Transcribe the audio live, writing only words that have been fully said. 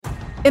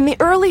In the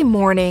early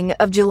morning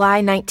of July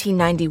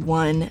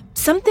 1991,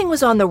 something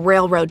was on the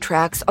railroad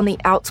tracks on the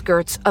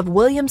outskirts of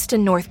Williamston,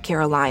 North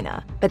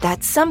Carolina. But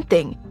that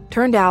something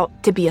turned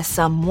out to be a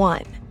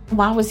someone.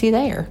 Why was he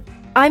there?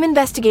 I'm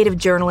investigative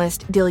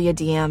journalist Delia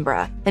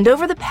D'Ambra, and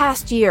over the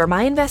past year,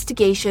 my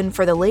investigation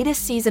for the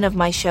latest season of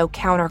my show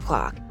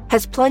Counterclock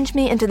has plunged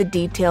me into the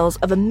details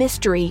of a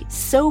mystery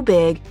so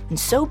big and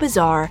so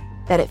bizarre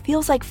that it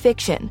feels like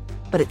fiction,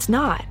 but it's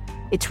not.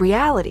 It's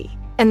reality.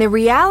 And the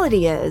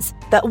reality is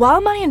that while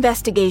my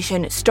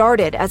investigation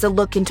started as a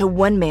look into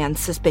one man's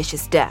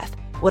suspicious death,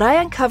 what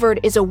I uncovered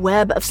is a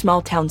web of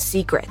small-town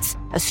secrets,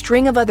 a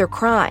string of other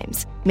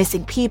crimes,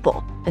 missing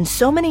people, and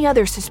so many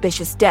other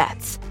suspicious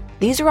deaths.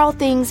 These are all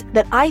things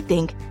that I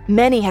think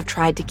many have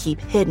tried to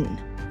keep hidden.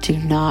 Do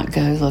not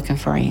go looking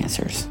for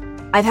answers.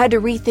 I've had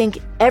to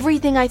rethink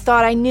everything I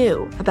thought I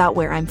knew about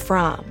where I'm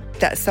from.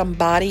 That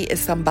somebody is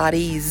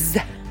somebody's,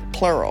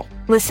 plural.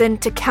 Listen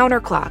to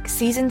Counterclock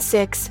Season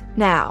 6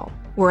 now,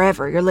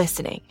 wherever you're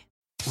listening.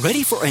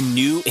 Ready for a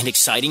new and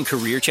exciting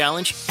career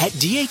challenge? At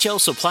DHL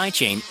Supply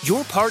Chain,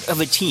 you're part of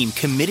a team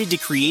committed to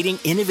creating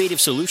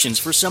innovative solutions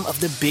for some of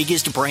the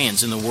biggest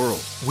brands in the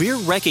world. We're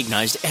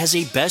recognized as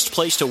a best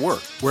place to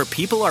work, where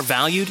people are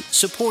valued,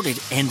 supported,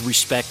 and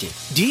respected.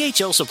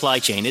 DHL Supply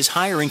Chain is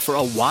hiring for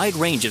a wide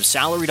range of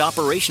salaried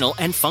operational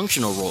and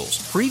functional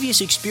roles.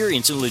 Previous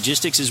experience in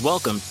logistics is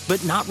welcome,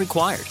 but not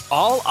required.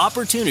 All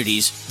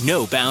opportunities,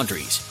 no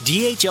boundaries.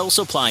 DHL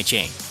Supply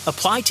Chain.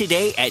 Apply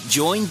today at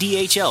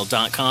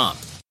joindhl.com.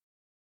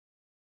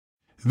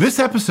 This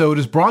episode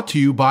is brought to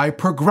you by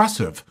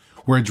Progressive,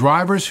 where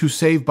drivers who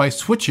save by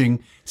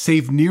switching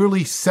save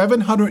nearly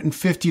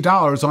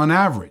 $750 on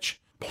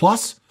average.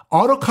 Plus,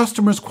 auto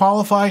customers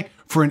qualify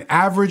for an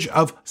average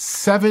of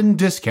 7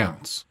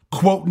 discounts.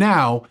 Quote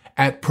now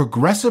at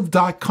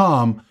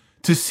Progressive.com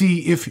to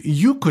see if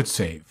you could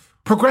save.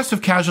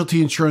 Progressive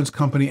Casualty Insurance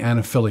Company and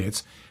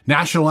Affiliates.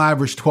 National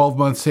average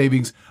 12-month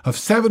savings of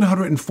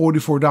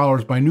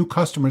 $744 by new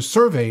customers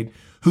surveyed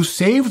who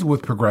saved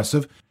with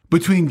Progressive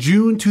between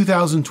June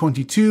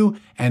 2022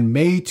 and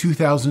May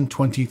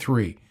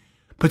 2023.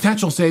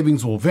 Potential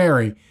savings will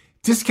vary.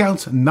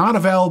 Discounts not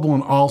available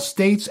in all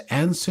states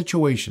and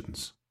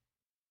situations.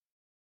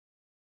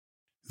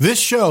 This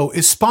show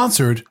is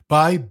sponsored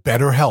by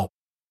BetterHelp.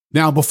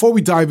 Now, before we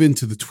dive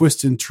into the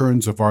twists and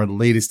turns of our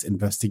latest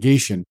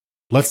investigation,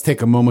 let's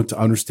take a moment to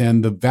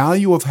understand the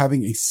value of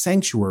having a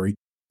sanctuary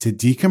to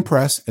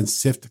decompress and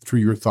sift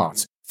through your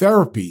thoughts.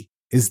 Therapy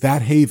is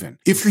that haven.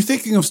 If you're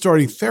thinking of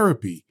starting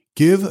therapy,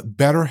 give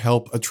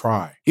BetterHelp a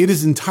try. It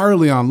is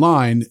entirely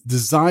online,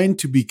 designed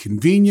to be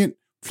convenient,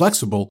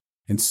 flexible,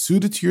 and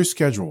suited to your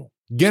schedule.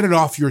 Get it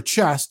off your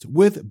chest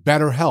with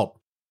BetterHelp.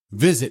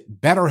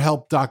 Visit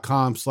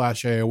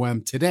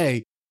BetterHelp.com/AOM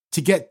today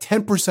to get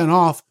 10%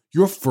 off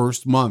your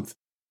first month.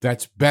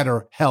 That's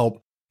BetterHelp,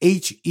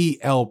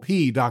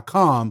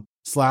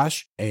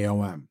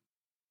 HELP.com/AOM.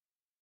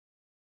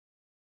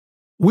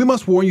 We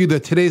must warn you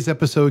that today's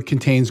episode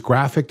contains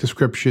graphic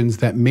descriptions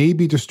that may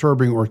be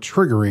disturbing or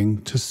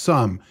triggering to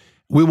some.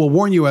 We will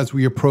warn you as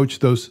we approach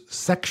those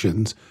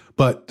sections,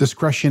 but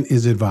discretion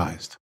is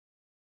advised.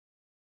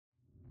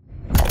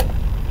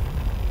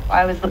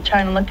 I was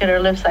trying to look at her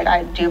lips like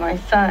I do my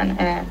son,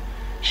 and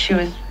she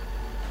was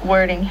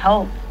wording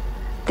help.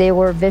 They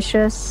were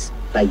vicious.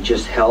 Like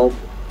just help?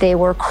 They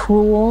were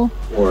cruel.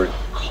 Or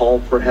call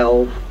for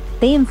help?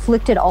 They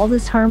inflicted all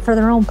this harm for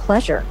their own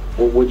pleasure.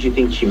 What would you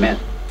think she meant?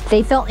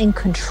 They felt in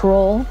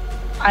control.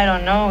 I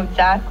don't know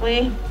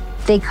exactly.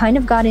 They kind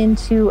of got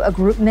into a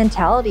group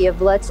mentality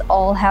of let's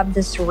all have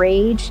this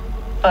rage.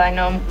 But I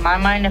know in my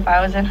mind, if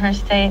I was in her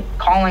state,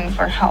 calling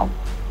for help.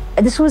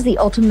 This was the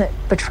ultimate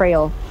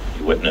betrayal.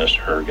 You witnessed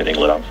her getting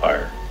lit on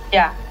fire?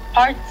 Yeah,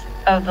 parts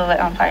of the lit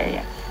on fire,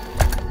 yes.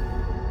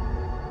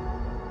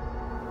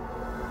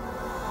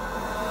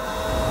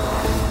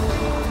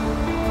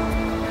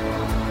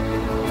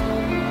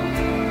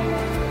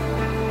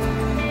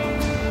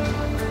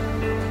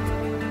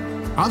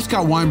 I'm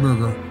Scott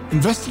Weinberger,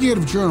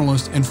 investigative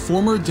journalist and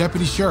former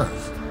deputy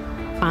sheriff.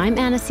 I'm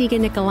Anna-Sigga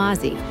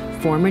Nicolazzi,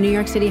 former New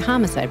York City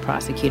homicide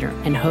prosecutor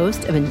and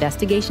host of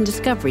Investigation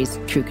Discovery's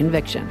True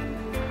Conviction.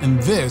 And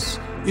this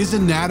is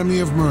Anatomy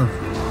of Murder.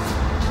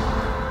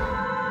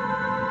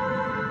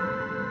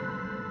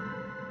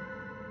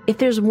 If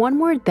there's one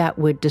word that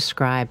would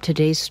describe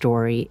today's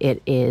story,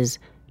 it is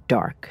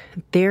dark.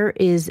 There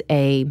is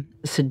a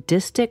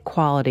sadistic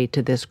quality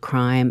to this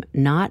crime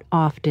not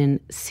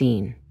often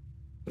seen.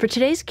 For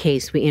today's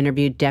case, we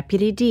interviewed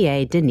Deputy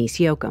DA Denise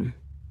Yoakum.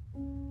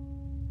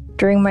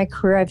 During my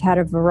career, I've had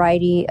a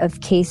variety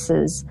of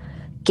cases,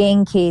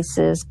 gang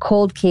cases,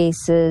 cold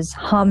cases,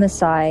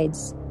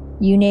 homicides.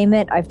 You name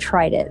it, I've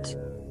tried it.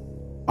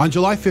 On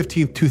July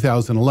 15,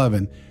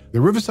 2011,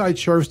 the Riverside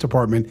Sheriff's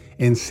Department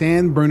in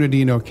San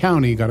Bernardino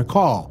County got a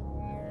call.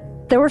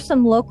 There were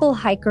some local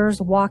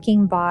hikers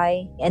walking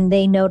by, and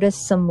they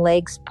noticed some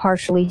legs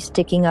partially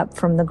sticking up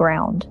from the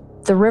ground.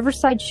 The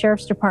Riverside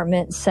Sheriff's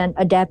Department sent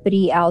a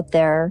deputy out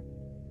there.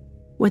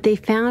 What they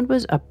found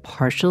was a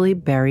partially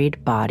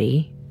buried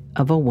body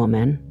of a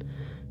woman.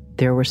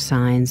 there were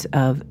signs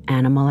of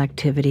animal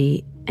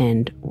activity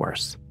and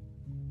worse.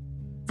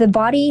 The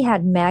body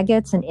had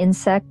maggots and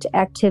insect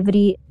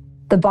activity.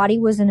 The body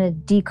was in a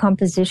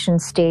decomposition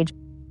stage.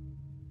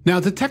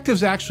 Now,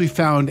 detectives actually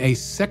found a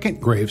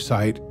second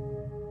gravesite.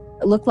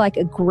 It looked like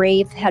a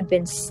grave had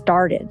been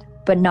started,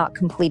 but not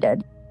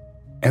completed.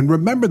 And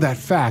remember that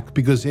fact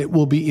because it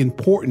will be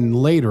important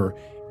later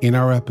in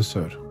our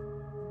episode.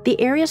 The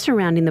area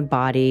surrounding the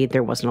body,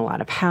 there wasn't a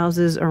lot of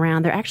houses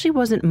around. There actually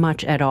wasn't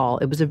much at all.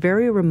 It was a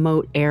very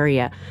remote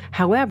area.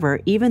 However,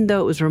 even though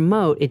it was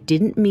remote, it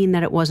didn't mean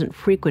that it wasn't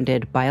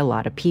frequented by a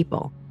lot of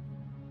people.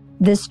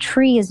 This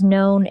tree is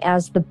known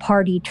as the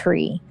party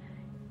tree.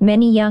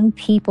 Many young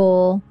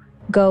people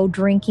go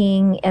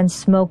drinking and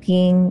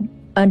smoking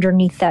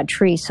underneath that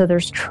tree, so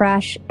there's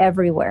trash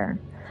everywhere.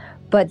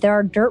 But there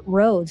are dirt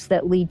roads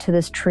that lead to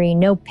this tree,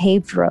 no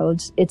paved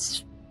roads.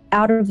 It's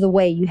out of the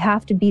way. You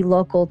have to be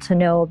local to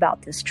know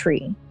about this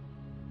tree.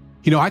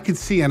 You know, I could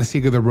see,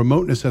 Anna-Sigga, the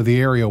remoteness of the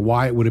area,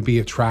 why it would be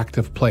an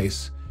attractive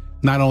place,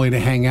 not only to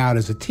hang out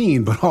as a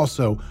teen, but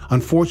also,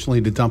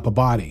 unfortunately, to dump a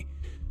body.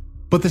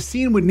 But the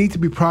scene would need to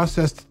be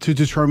processed to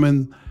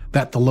determine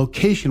that the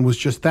location was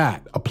just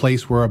that, a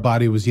place where a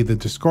body was either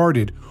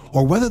discarded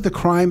or whether the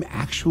crime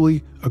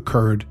actually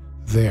occurred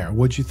there.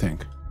 What'd you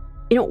think?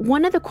 You know,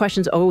 one of the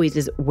questions always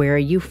is where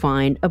you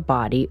find a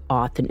body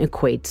often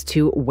equates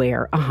to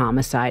where a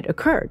homicide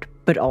occurred,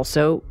 but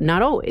also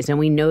not always. And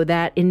we know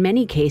that in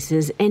many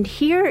cases. And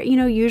here, you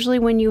know, usually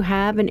when you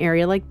have an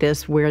area like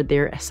this where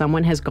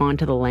someone has gone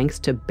to the lengths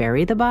to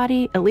bury the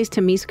body, at least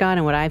to me, Scott,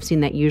 and what I've seen,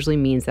 that usually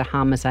means the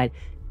homicide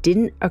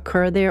didn't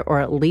occur there,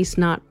 or at least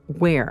not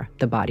where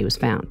the body was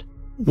found.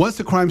 Once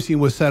the crime scene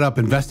was set up,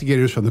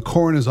 investigators from the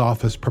coroner's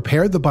office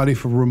prepared the body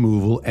for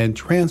removal and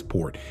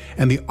transport,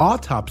 and the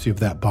autopsy of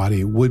that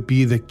body would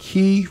be the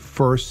key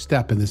first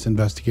step in this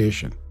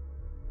investigation.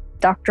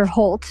 Dr.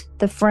 Holt,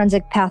 the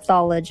forensic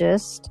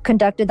pathologist,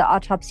 conducted the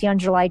autopsy on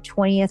July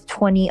 20th,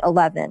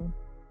 2011.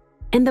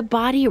 And the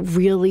body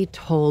really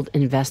told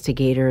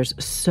investigators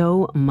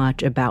so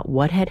much about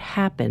what had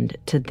happened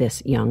to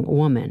this young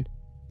woman.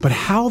 But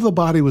how the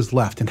body was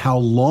left and how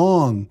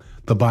long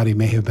the body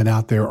may have been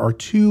out there are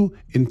two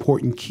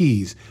important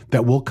keys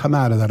that will come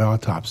out of that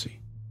autopsy.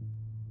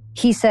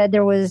 He said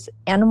there was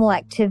animal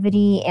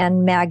activity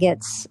and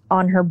maggots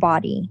on her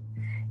body,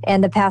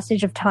 and the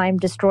passage of time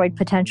destroyed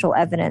potential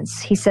evidence.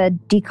 He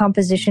said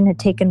decomposition had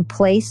taken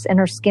place and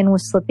her skin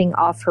was slipping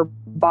off her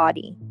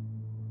body.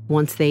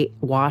 Once they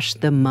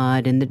washed the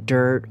mud and the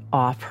dirt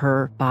off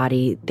her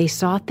body, they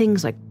saw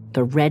things like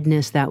the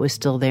redness that was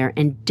still there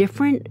and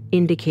different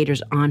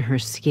indicators on her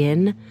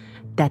skin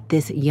that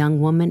this young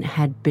woman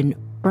had been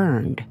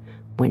burned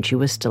when she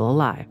was still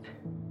alive.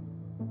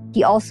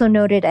 He also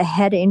noted a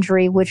head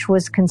injury, which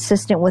was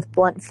consistent with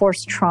blunt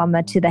force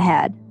trauma to the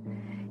head.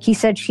 He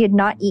said she had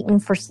not eaten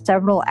for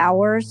several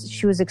hours.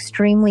 She was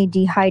extremely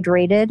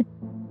dehydrated.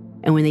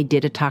 And when they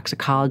did a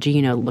toxicology,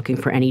 you know, looking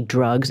for any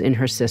drugs in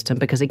her system,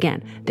 because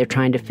again, they're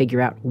trying to figure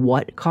out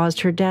what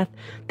caused her death,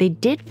 they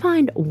did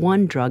find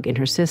one drug in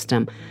her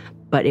system,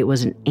 but it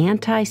was an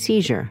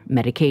anti-seizure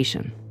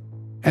medication.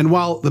 And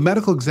while the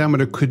medical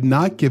examiner could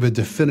not give a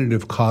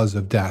definitive cause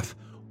of death,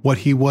 what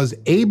he was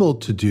able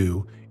to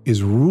do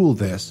is rule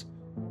this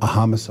a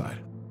homicide.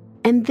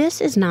 And this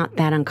is not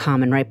that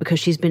uncommon, right? Because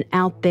she's been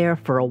out there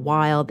for a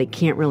while. They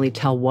can't really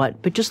tell what,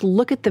 but just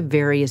look at the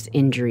various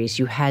injuries.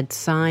 You had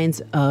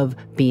signs of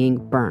being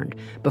burned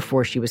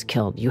before she was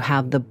killed. You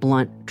have the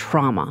blunt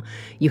trauma.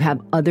 You have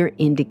other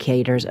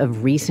indicators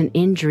of recent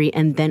injury.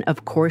 And then,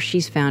 of course,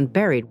 she's found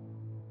buried.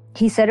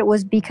 He said it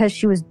was because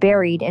she was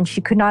buried and she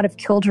could not have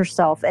killed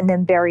herself and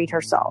then buried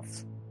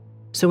herself.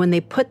 So when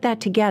they put that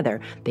together,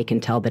 they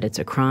can tell that it's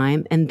a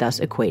crime and thus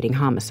equating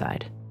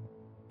homicide.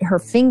 Her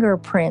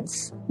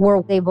fingerprints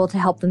were able to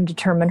help them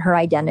determine her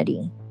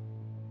identity.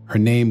 Her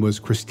name was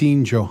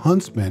Christine Jo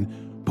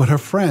Huntsman, but her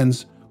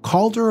friends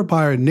called her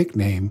by her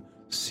nickname,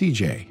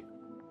 CJ.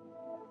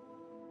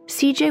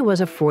 CJ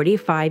was a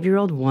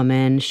 45-year-old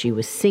woman. She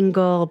was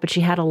single, but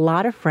she had a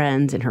lot of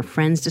friends, and her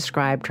friends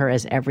described her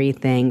as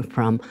everything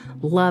from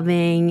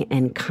loving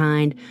and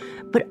kind.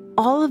 But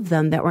all of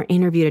them that were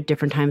interviewed at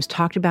different times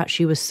talked about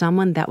she was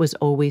someone that was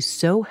always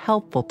so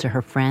helpful to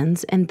her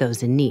friends and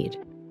those in need.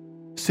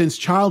 Since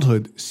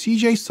childhood,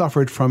 CJ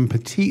suffered from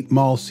petit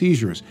mal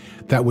seizures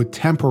that would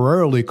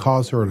temporarily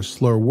cause her to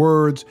slur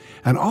words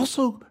and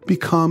also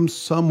become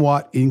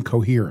somewhat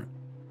incoherent.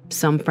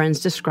 Some friends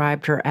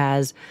described her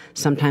as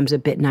sometimes a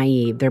bit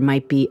naive. There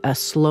might be a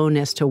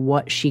slowness to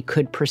what she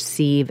could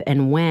perceive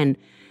and when.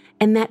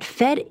 And that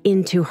fed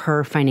into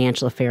her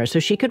financial affairs. So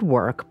she could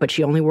work, but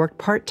she only worked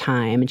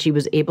part-time, and she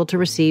was able to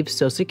receive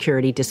Social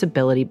Security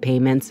disability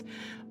payments,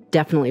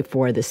 definitely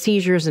for the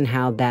seizures and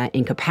how that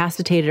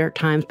incapacitated her at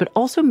times, but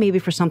also maybe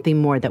for something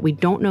more that we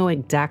don't know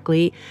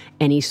exactly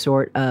any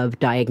sort of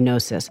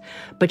diagnosis.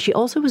 But she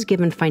also was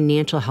given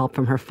financial help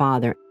from her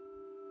father.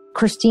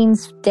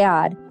 Christine's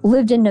dad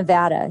lived in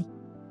Nevada.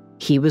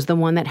 He was the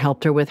one that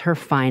helped her with her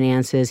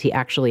finances. He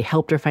actually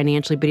helped her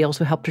financially, but he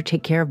also helped her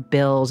take care of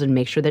bills and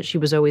make sure that she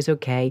was always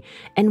okay.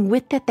 And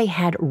with that, they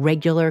had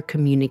regular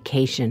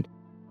communication.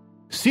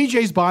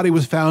 CJ's body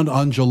was found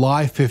on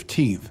July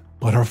 15th,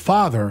 but her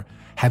father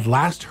had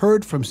last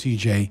heard from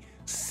CJ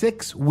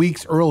 6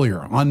 weeks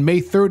earlier on May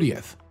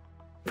 30th.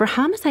 For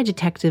homicide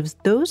detectives,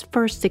 those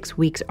first 6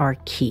 weeks are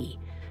key.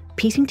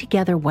 Piecing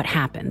together what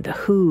happened, the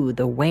who,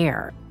 the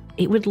where.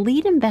 It would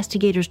lead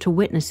investigators to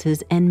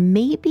witnesses and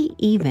maybe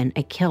even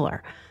a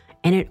killer.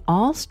 And it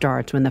all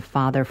starts when the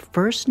father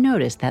first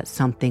noticed that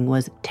something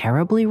was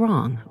terribly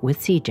wrong with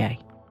CJ.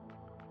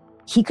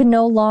 He could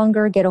no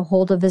longer get a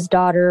hold of his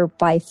daughter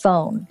by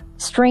phone.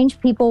 Strange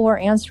people were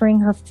answering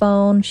her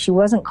phone. She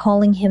wasn't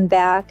calling him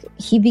back.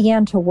 He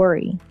began to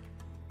worry.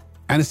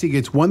 Anastasia,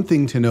 it's one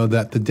thing to know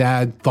that the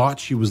dad thought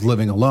she was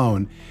living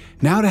alone.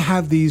 Now to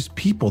have these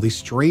people, these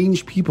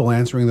strange people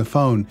answering the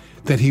phone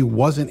that he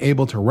wasn't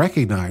able to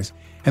recognize,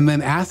 and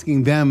then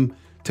asking them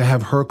to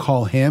have her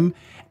call him,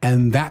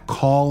 and that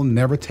call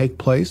never take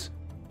place?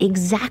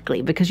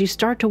 Exactly, because you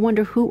start to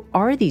wonder, who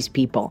are these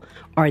people?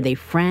 Are they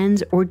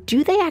friends, or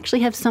do they actually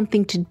have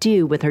something to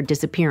do with her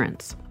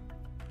disappearance?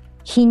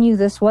 He knew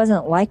this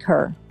wasn't like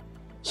her.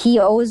 He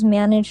always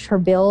managed her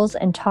bills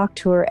and talked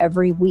to her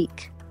every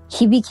week.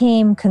 He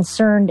became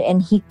concerned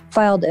and he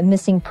filed a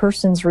missing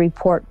persons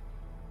report.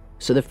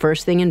 So the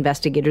first thing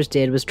investigators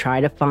did was try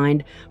to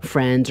find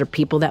friends or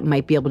people that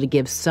might be able to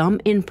give some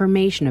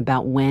information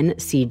about when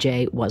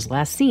CJ was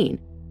last seen.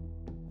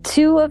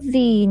 2 of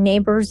the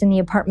neighbors in the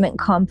apartment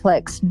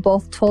complex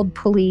both told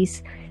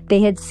police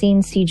they had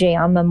seen CJ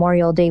on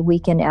Memorial Day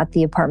weekend at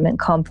the apartment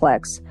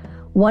complex.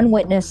 One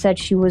witness said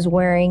she was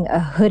wearing a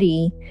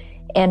hoodie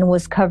and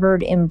was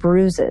covered in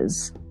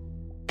bruises.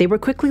 They were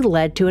quickly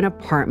led to an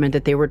apartment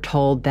that they were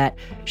told that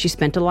she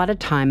spent a lot of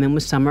time in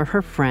with some of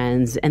her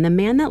friends, and the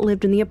man that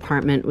lived in the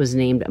apartment was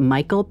named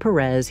Michael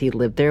Perez. He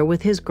lived there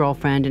with his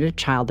girlfriend and a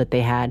child that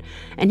they had,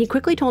 and he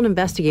quickly told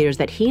investigators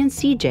that he and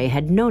CJ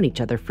had known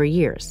each other for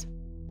years.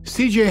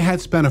 CJ had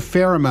spent a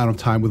fair amount of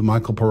time with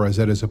Michael Perez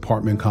at his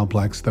apartment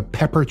complex, the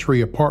Pepper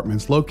Tree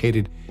Apartments,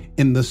 located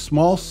in the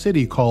small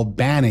city called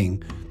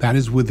Banning, that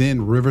is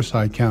within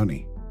Riverside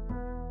County.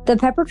 The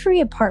Pepper Tree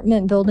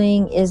apartment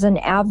building is an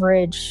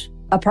average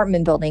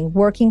apartment building.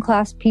 Working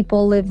class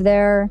people live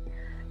there.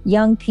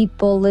 Young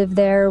people live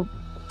there.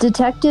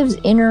 Detectives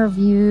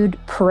interviewed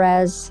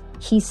Perez.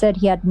 He said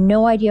he had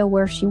no idea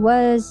where she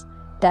was,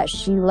 that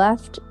she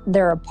left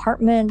their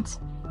apartment,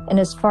 and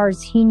as far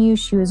as he knew,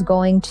 she was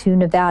going to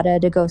Nevada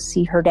to go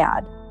see her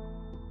dad.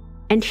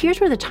 And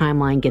here's where the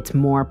timeline gets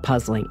more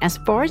puzzling. As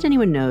far as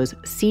anyone knows,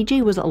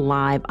 CJ was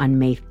alive on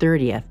May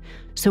 30th.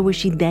 So was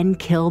she then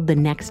killed the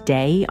next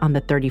day on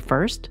the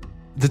 31st?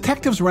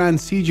 Detectives ran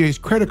CJ's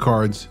credit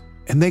cards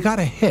and they got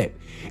a hit.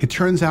 It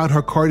turns out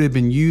her card had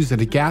been used at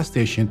a gas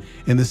station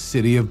in the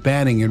city of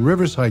Banning in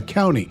Riverside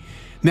County.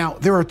 Now,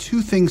 there are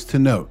 2 things to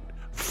note.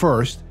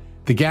 First,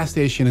 the gas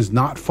station is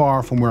not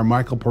far from where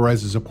Michael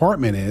Perez's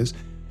apartment is.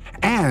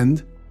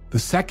 And the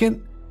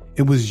second,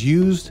 it was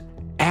used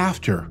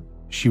after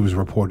she was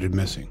reported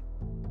missing.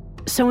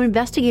 So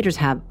investigators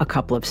have a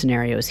couple of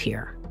scenarios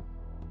here.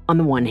 On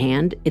the one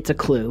hand, it's a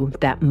clue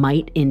that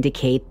might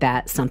indicate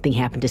that something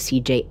happened to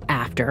CJ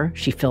after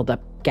she filled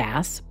up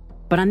gas.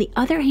 But on the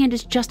other hand,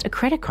 it's just a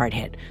credit card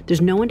hit.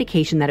 There's no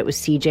indication that it was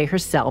CJ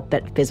herself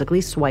that physically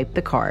swiped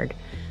the card.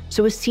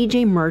 So was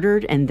CJ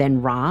murdered and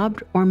then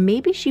robbed? Or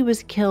maybe she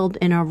was killed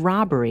in a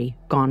robbery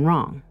gone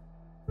wrong?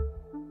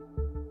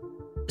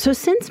 So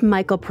since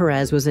Michael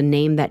Perez was a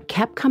name that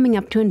kept coming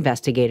up to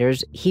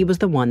investigators, he was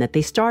the one that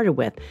they started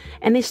with.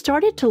 And they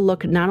started to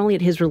look not only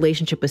at his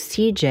relationship with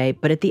CJ,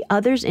 but at the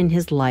others in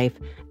his life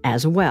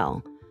as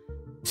well.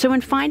 So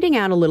in finding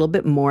out a little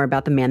bit more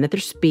about the man that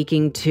they're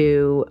speaking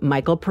to,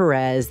 Michael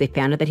Perez, they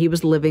found out that he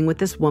was living with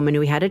this woman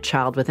who he had a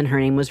child with, and her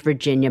name was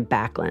Virginia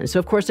Backlund. So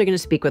of course they're going to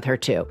speak with her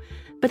too.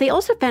 But they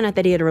also found out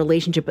that he had a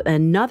relationship with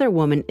another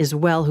woman as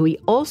well, who he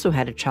also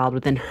had a child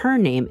with, and her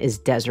name is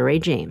Desiree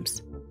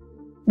James.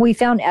 We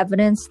found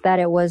evidence that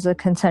it was a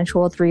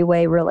consensual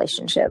 3-way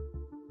relationship.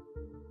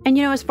 And,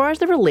 as far as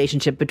the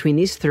relationship between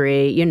these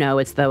 3,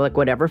 it's the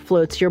whatever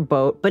floats your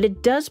boat, but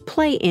it does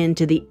play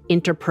into the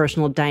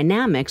interpersonal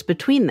dynamics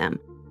between them.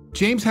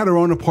 James had her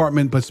own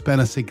apartment, but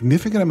spent a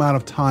significant amount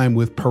of time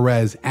with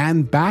Perez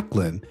and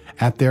Backlund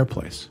at their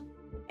place.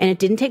 And it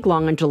didn't take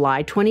long. On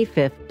July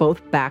 25th,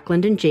 both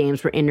Backlund and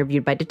James were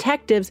interviewed by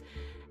detectives,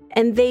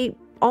 and they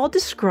all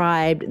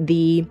described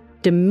the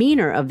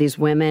demeanor of these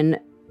women,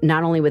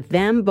 not only with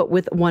them, but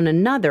with one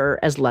another,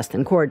 as less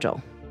than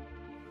cordial.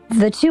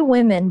 The 2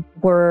 women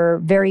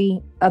were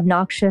very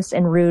obnoxious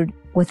and rude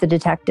with the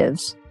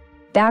detectives.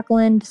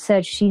 Backlund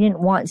said she didn't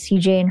want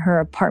CJ in her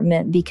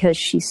apartment because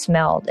she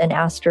smelled and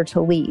asked her to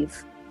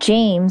leave.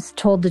 James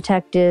told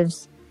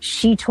detectives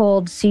she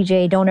told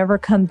CJ, "Don't ever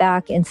come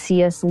back and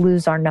see us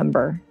lose our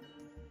number."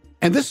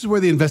 And this is where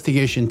the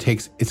investigation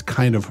takes its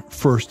kind of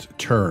first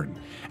turn.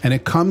 And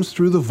it comes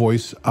through the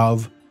voice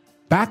of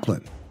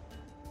Backlund.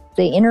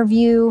 They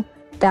interview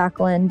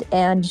Backlund,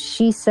 and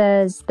she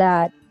says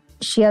that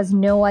She has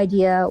no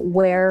idea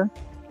where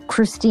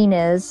Christine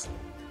is.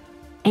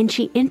 And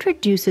she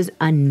introduces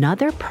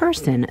another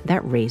person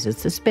that raises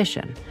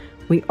suspicion.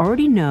 We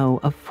already know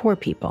of 4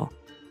 people.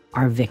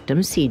 Our victim,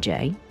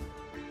 CJ,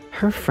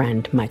 her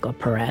friend, Michael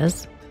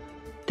Perez,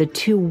 the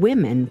 2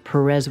 women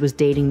Perez was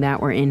dating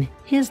that were in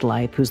his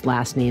life, whose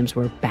last names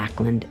were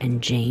Backlund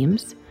and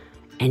James.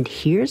 And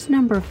here's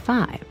number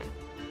 5,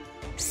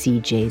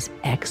 CJ's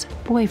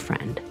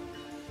ex-boyfriend,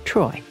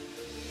 Troy.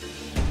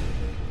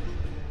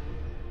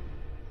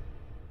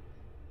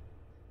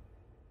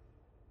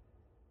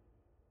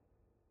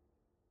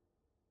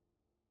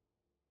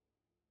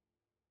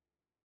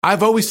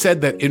 I've always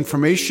said that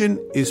information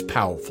is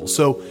powerful,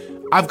 so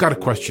I've got a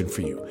question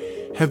for you.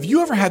 Have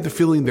you ever had the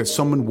feeling that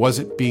someone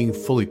wasn't being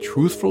fully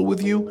truthful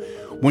with you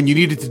when you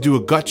needed to do a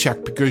gut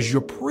check because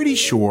you're pretty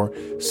sure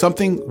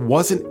something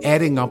wasn't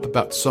adding up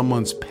about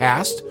someone's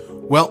past?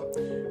 Well,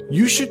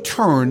 you should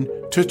turn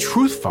to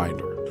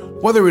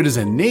TruthFinder. Whether it is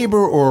a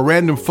neighbor or a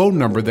random phone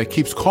number that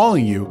keeps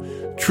calling you,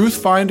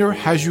 TruthFinder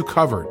has you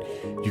covered.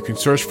 You can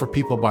search for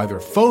people by their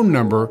phone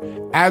number,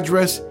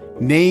 address,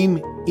 name,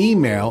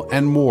 email,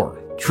 and more.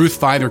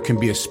 TruthFinder can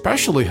be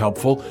especially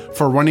helpful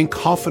for running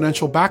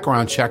confidential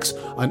background checks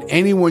on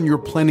anyone you're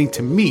planning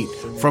to meet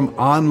from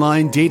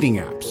online dating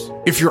apps.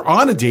 If you're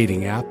on a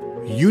dating app,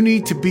 you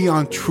need to be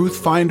on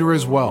TruthFinder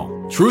as well.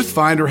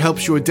 TruthFinder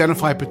helps you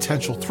identify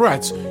potential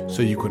threats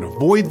so you can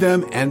avoid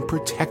them and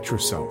protect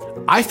yourself.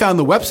 I found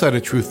the website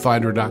at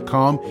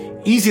truthfinder.com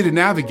easy to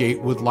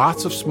navigate with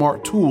lots of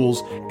smart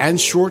tools and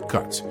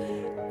shortcuts.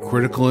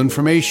 Critical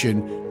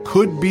information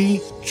could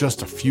be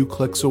just a few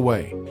clicks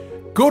away.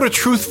 Go to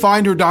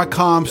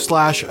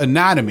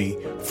truthfinder.com/anatomy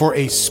for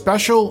a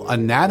special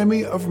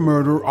Anatomy of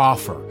Murder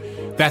offer.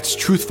 That's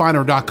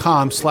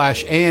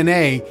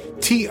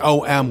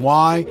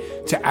truthfinder.com/ANATOMY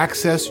to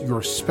access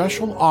your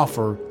special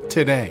offer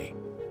today.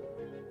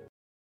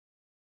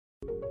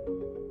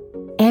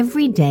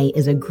 Every day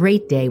is a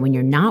great day when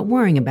you're not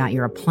worrying about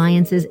your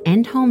appliances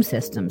and home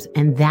systems,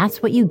 and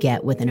that's what you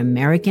get with an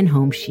American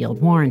Home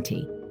Shield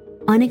warranty.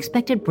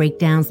 Unexpected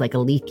breakdowns like a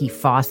leaky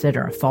faucet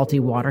or a faulty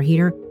water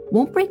heater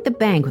won't break the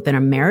bank with an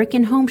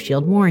American Home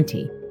Shield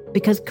warranty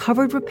because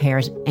covered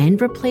repairs and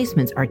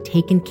replacements are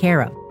taken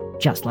care of,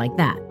 just like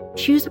that.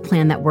 Choose a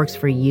plan that works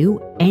for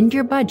you and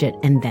your budget,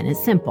 and then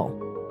it's simple.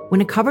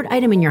 When a covered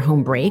item in your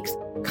home breaks,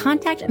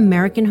 contact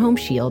American Home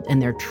Shield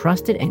and their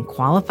trusted and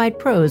qualified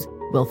pros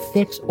will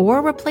fix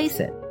or replace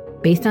it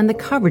based on the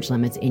coverage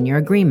limits in your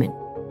agreement.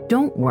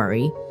 Don't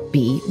worry,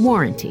 be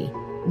warranty.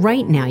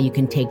 Right now, you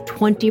can take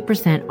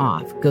 20%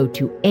 off. Go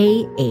to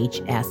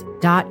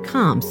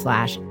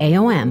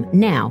ahs.com/AOM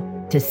now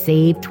to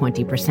save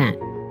 20%.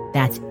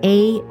 That's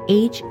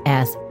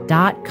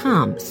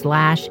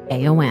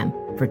ahs.com/AOM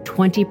for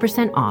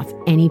 20% off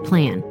any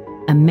plan.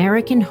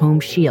 American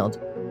Home Shield.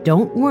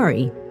 Don't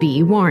worry,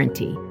 be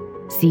warranty.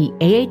 See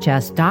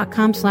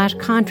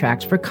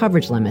ahs.com/contracts for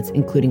coverage limits,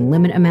 including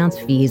limit amounts,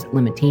 fees,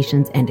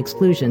 limitations, and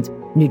exclusions.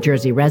 New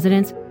Jersey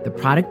residents, the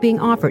product being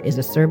offered is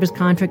a service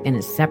contract and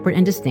is separate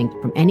and distinct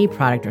from any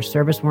product or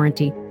service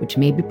warranty which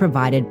may be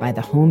provided by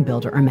the home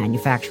builder or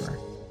manufacturer.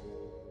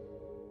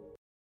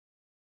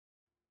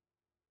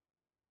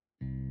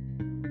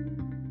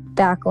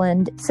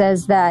 Backlund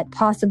says that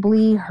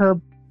possibly her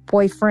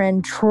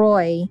boyfriend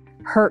Troy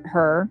hurt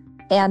her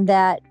and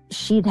that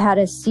she'd had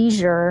a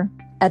seizure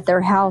at their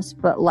house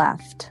but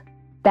left.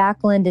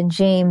 Backlund and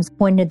James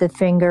pointed the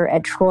finger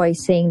at Troy,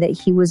 saying that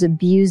he was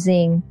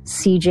abusing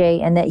CJ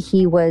and that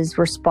he was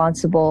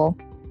responsible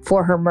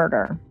for her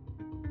murder.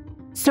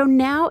 So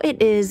now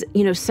it is,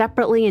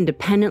 separately,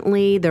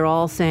 independently, they're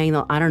all saying,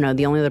 I don't know,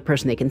 the only other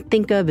person they can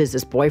think of is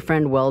this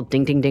boyfriend. Well,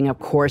 ding, ding, ding, of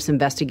course,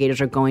 investigators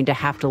are going to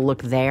have to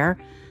look there.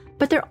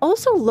 But they're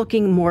also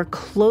looking more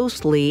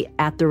closely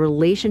at the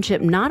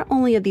relationship, not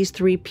only of these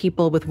 3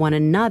 people with one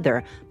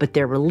another, but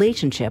their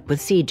relationship with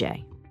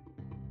CJ.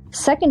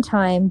 Second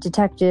time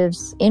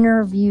detectives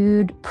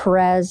interviewed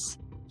Perez,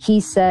 he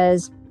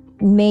says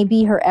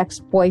maybe her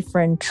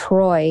ex-boyfriend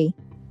Troy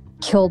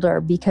killed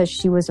her because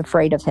she was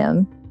afraid of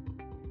him.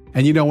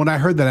 And when I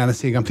heard that,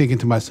 Anastasia, I'm thinking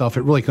to myself,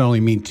 it really can only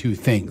mean 2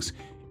 things.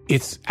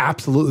 It's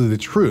absolutely the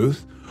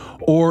truth,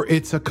 or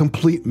it's a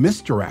complete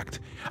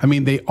misdirect. I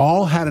mean, they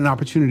all had an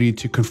opportunity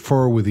to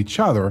confer with each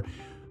other,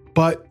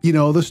 but,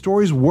 the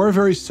stories were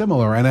very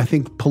similar, and I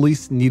think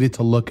police needed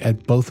to look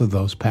at both of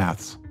those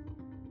paths.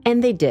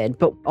 And they did,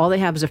 but all they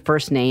have is a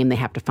first name. They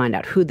have to find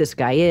out who this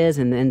guy is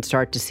and then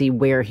start to see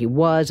where he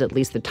was, at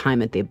least the time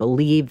that they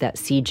believe that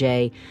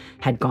CJ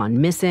had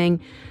gone missing.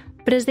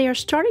 But as they are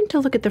starting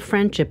to look at the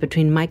friendship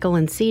between Michael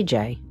and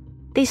CJ,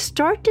 they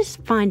start to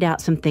find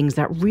out some things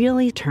that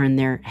really turn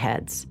their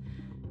heads.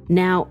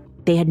 Now,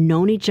 they had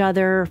known each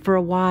other for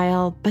a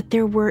while, but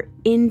there were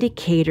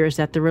indicators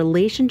that the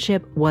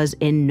relationship was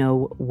in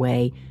no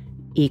way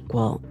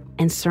equal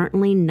and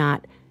certainly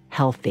not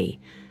healthy.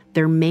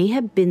 There may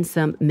have been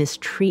some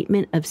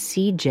mistreatment of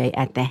CJ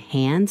at the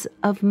hands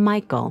of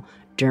Michael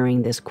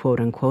during this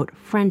quote-unquote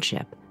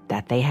friendship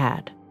that they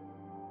had.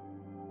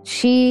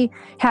 She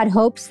had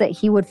hopes that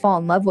he would fall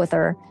in love with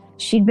her.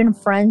 She'd been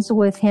friends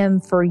with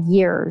him for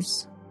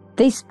years.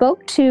 They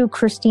spoke to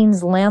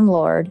Christine's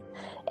landlord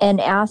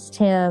and asked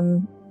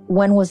him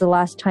when was the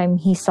last time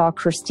he saw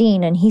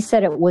Christine, and he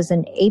said it was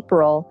in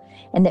April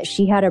and that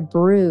she had a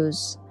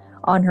bruise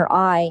on her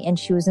eye and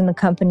she was in the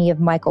company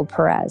of Michael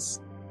Perez.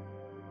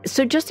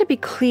 So just to be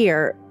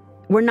clear,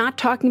 we're not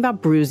talking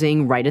about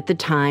bruising right at the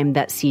time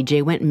that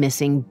CJ went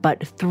missing,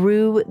 but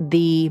through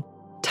the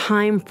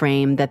time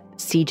frame that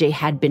CJ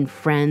had been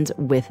friends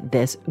with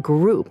this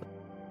group.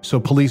 So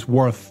police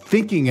were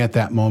thinking at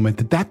that moment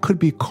that that could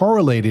be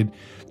correlated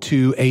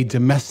to a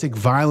domestic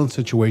violence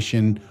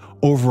situation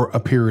over a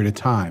period of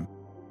time.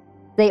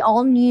 They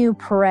all knew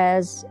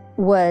Perez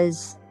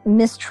was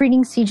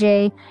mistreating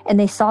CJ, and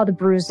they saw the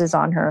bruises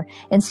on her.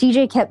 And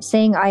CJ kept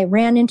saying, I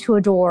ran into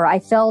a door, I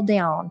fell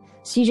down.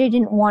 CJ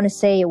didn't want to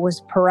say it was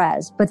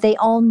Perez, but they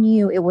all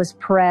knew it was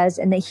Perez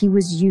and that he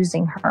was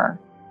using her.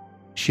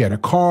 She had a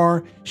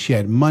car, she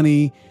had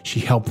money,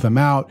 she helped them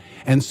out.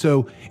 And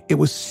so it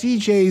was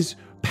CJ's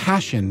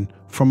passion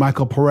for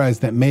Michael Perez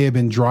that may have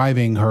been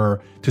driving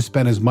her to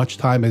spend as much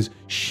time as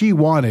she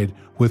wanted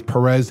with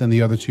Perez and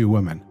the other two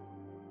women.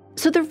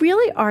 So there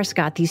really are,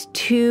 Scott, these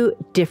two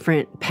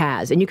different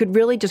paths, and you could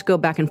really just go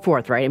back and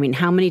forth, right? I mean,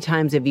 how many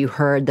times have you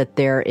heard that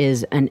there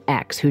is an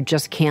ex who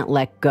just can't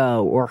let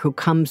go or who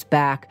comes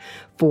back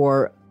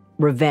for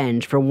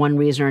revenge for one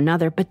reason or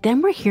another? But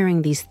then we're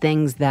hearing these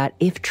things that,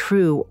 if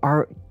true,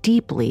 are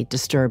deeply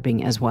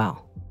disturbing as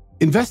well.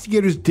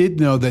 Investigators did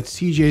know that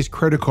CJ's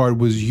credit card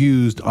was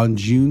used on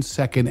June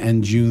 2nd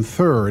and June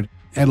 3rd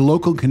at a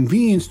local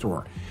convenience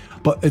store.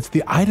 But it's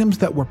the items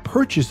that were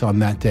purchased on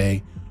that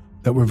day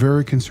that were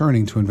very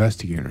concerning to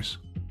investigators.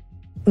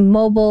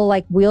 Mobile,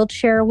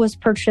 wheelchair was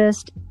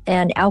purchased,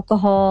 and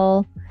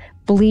alcohol,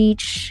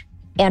 bleach,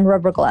 and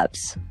rubber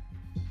gloves.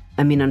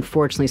 I mean,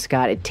 unfortunately,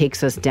 Scott, it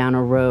takes us down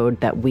a road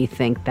that we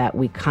think that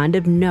we kind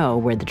of know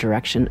where the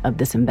direction of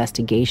this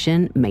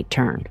investigation may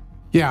turn.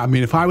 Yeah, I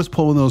mean, if I was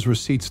pulling those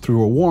receipts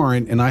through a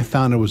warrant and I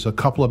found it was a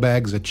couple of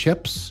bags of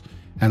chips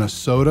and a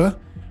soda,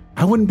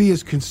 I wouldn't be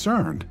as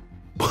concerned.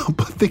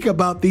 But think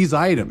about these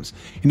items.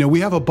 We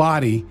have a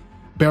body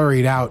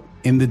buried out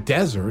in the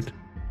desert,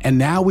 and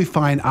now we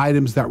find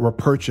items that were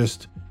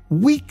purchased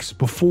weeks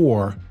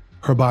before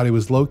her body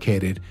was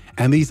located.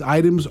 And these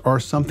items are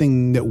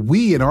something that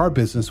we in our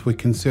business would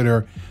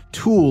consider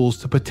tools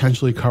to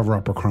potentially cover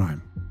up a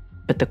crime.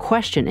 But the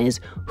question is,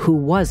 who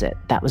was it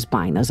that was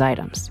buying those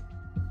items?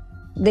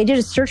 They did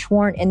a search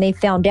warrant and they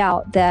found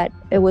out that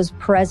it was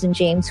Perez and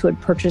James who had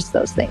purchased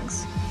those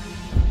things.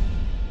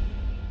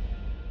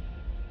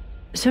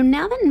 So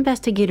now that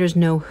investigators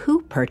know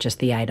who purchased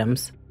the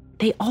items,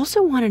 they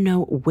also want to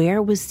know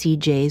where was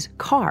CJ's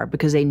car,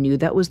 because they knew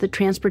that was the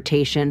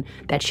transportation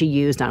that she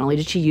used. Not only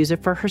did she use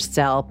it for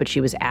herself, but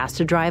she was asked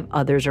to drive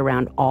others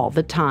around all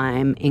the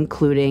time,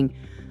 including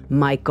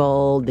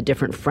Michael, the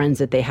different friends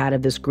that they had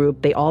of this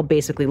group. They all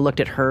basically looked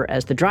at her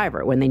as the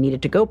driver when they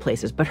needed to go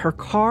places, but her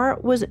car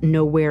was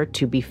nowhere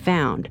to be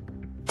found.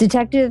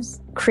 Detectives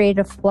created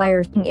a flyer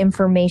with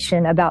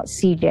information about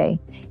CJ,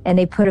 and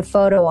they put a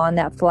photo on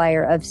that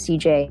flyer of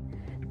CJ.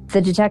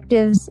 The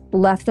detectives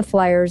left the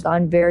flyers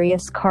on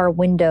various car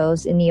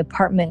windows in the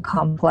apartment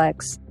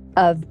complex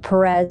of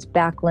Perez,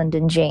 Backlund,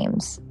 and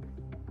James.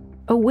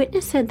 A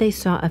witness said they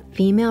saw a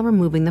female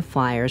removing the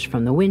flyers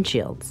from the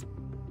windshields.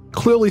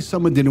 Clearly,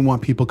 someone didn't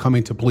want people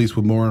coming to police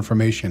with more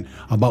information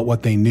about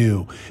what they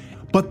knew.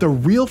 But the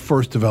real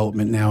first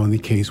development now in the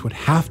case would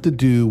have to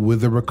do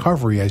with the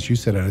recovery, as you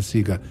said, of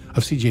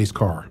CJ's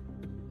car.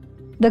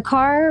 The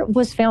car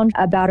was found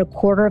about a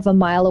quarter of a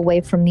mile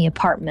away from the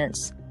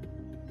apartments.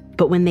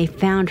 But when they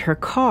found her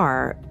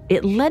car,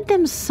 it led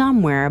them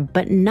somewhere,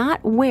 but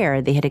not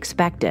where they had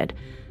expected,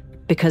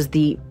 because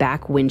the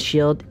back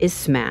windshield is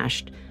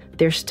smashed.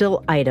 There's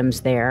still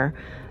items there.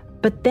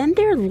 But then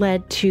they're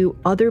led to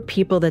other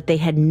people that they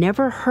had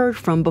never heard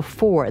from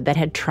before that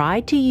had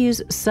tried to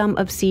use some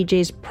of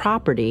CJ's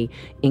property,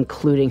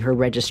 including her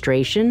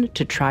registration,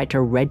 to try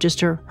to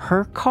register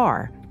her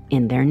car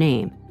in their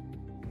name.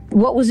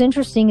 What was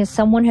interesting is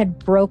someone had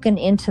broken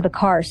into the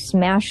car,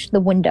 smashed the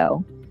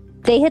window.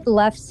 They had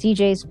left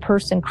CJ's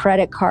purse and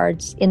credit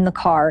cards in the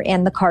car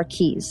and the car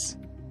keys.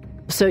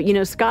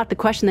 So, Scott, the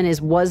question then is,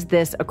 was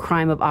this a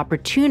crime of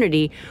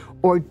opportunity,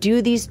 or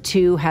do these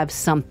two have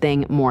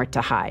something more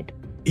to hide?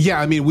 Yeah,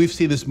 I mean, we've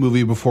seen this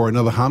movie before in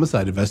other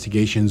homicide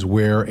investigations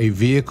where a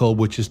vehicle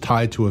which is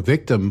tied to a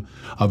victim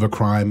of a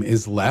crime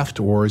is left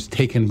or is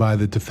taken by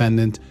the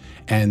defendant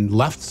and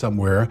left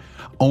somewhere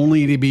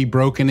only to be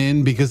broken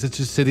in because it's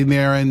just sitting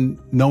there and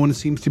no one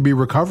seems to be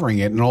recovering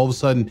it. And all of a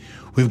sudden,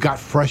 we've got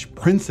fresh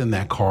prints in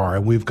that car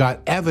and we've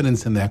got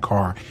evidence in that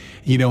car,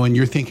 and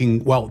you're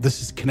thinking, well,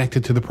 this is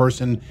connected to the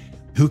person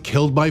who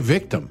killed my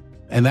victim.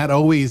 And that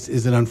always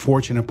is an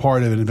unfortunate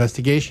part of an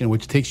investigation,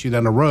 which takes you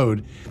down a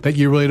road that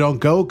you really don't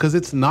go because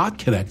it's not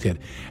connected.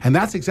 And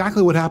that's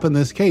exactly what happened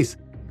in this case.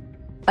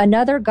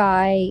 Another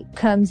guy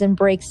comes and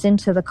breaks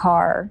into the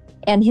car,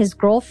 and his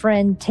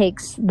girlfriend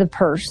takes the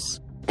purse.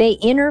 They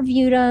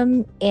interviewed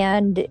him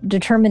and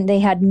determined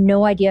they had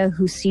no idea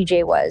who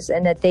CJ was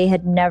and that they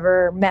had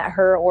never met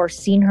her or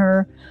seen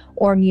her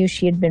or knew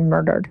she had been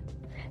murdered.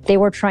 They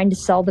were trying to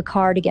sell the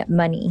car to get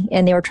money,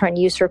 and they were trying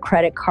to use her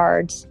credit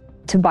cards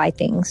to buy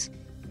things.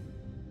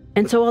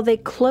 And so while they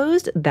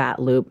closed that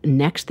loop,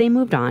 next they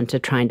moved on to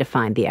trying to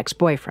find the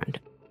ex-boyfriend.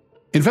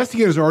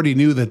 Investigators already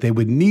knew that they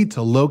would need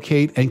to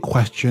locate and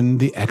question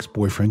the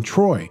ex-boyfriend,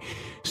 Troy.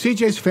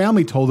 CJ's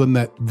family told them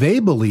that they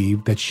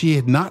believed that she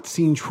had not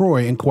seen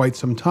Troy in quite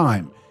some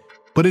time.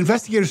 But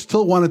investigators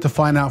still wanted to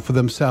find out for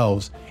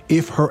themselves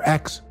if her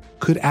ex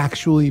could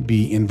actually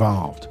be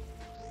involved.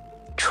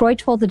 Troy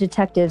told the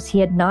detectives he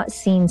had not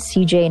seen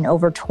CJ in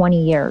over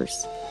 20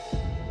 years.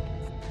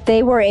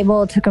 They were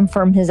able to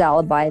confirm his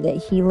alibi that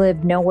he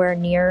lived nowhere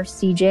near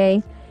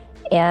CJ,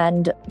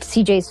 and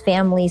CJ's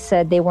family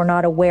said they were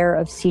not aware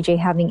of CJ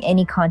having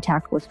any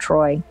contact with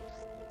Troy.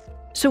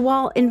 So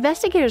while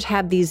investigators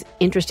have these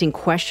interesting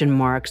question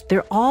marks,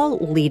 they're all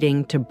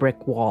leading to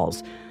brick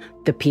walls.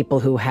 The people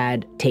who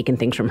had taken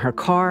things from her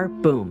car,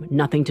 boom,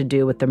 nothing to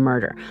do with the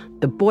murder.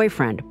 The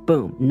boyfriend,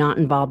 boom, not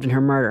involved in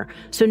her murder.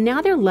 So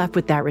now they're left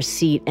with that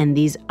receipt and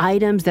these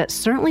items that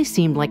certainly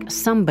seemed like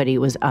somebody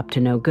was up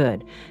to no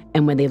good.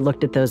 And when they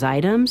looked at those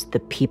items, the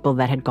people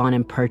that had gone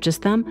and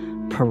purchased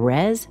them,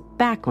 Perez,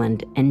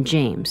 Backlund, and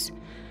James.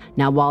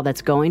 Now, while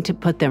that's going to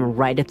put them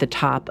right at the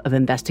top of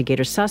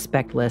investigators'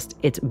 suspect list,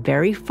 it's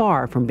very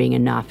far from being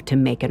enough to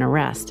make an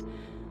arrest.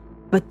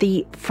 But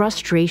the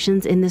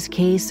frustrations in this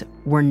case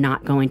were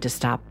not going to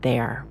stop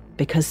there,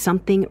 because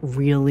something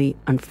really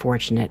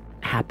unfortunate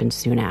happened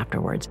soon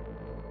afterwards.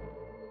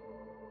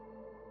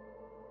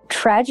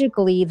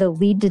 Tragically, the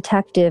lead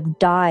detective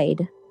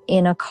died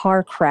in a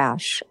car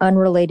crash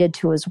unrelated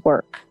to his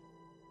work.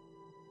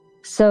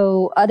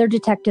 So other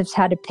detectives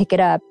had to pick it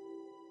up.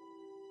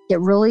 It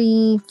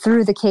really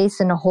threw the case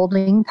in a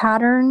holding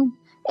pattern.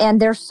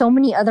 And there's so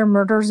many other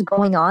murders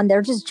going on.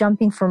 They're just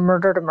jumping from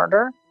murder to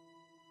murder.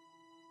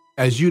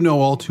 As you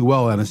know all too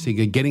well,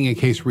 Anna-Sigga, getting a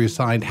case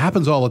reassigned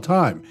happens all the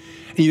time.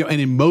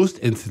 And in most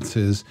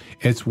instances,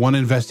 it's one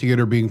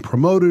investigator being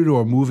promoted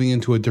or moving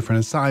into a different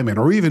assignment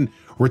or even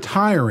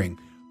retiring.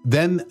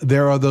 Then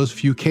there are those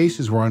few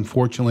cases where,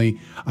 unfortunately,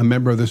 a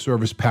member of the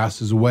service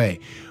passes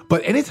away.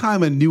 But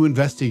anytime a new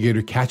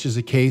investigator catches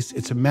a case,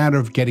 it's a matter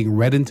of getting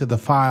read into the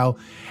file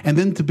and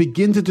then to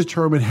begin to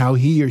determine how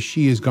he or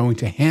she is going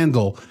to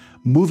handle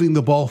moving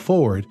the ball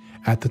forward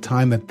at the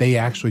time that they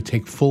actually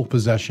take full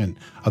possession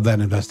of that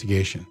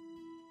investigation.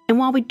 And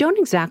while we don't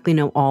exactly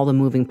know all the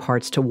moving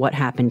parts to what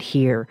happened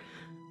here,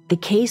 the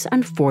case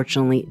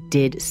unfortunately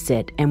did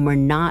sit, and we're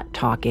not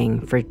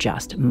talking for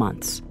just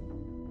months.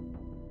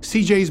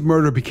 CJ's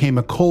murder became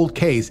a cold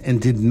case and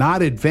did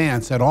not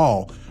advance at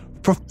all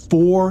for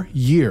 4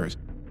 years.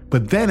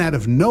 But then out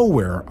of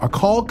nowhere, a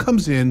call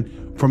comes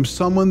in from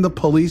someone the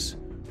police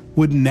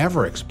would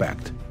never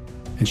expect.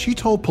 And she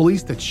told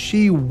police that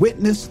she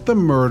witnessed the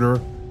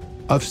murder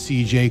of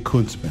CJ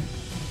Kunstmann.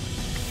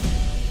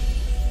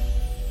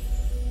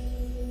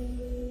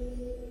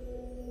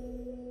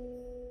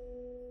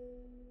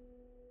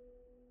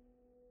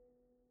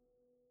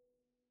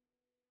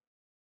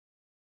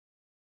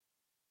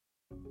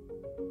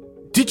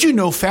 Did you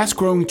know Fast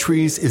Growing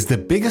Trees is the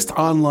biggest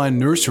online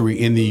nursery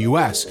in the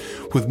U.S.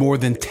 with more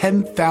than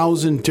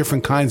 10,000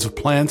 different kinds of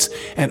plants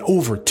and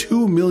over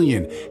 2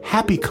 million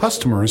happy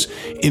customers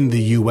in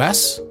the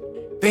U.S.?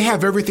 They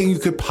have everything you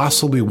could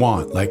possibly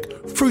want,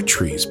 like fruit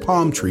trees,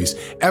 palm trees,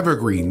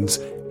 evergreens,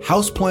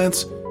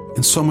 houseplants,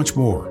 and so much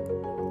more.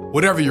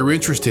 Whatever you're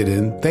interested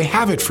in, they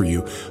have it for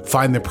you.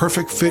 Find the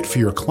perfect fit for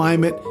your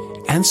climate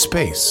and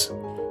space.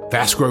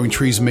 Fast Growing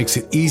Trees makes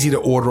it easy to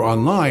order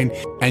online,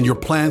 and your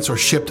plants are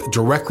shipped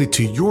directly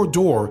to your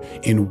door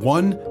in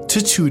 1 to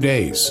 2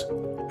 days.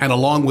 And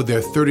along with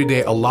their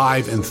 30-day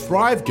Alive and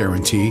Thrive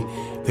guarantee,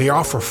 they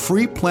offer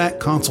free plant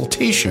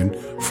consultation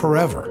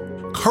forever.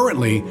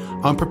 Currently,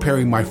 I'm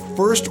preparing my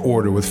first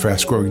order with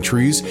Fast Growing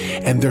Trees,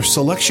 and their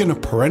selection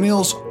of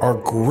perennials are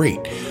great.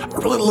 I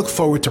really look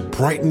forward to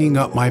brightening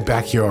up my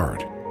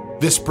backyard.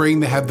 This spring,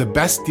 they have the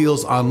best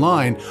deals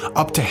online,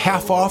 up to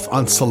half off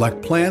on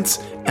select plants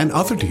and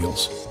other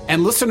deals.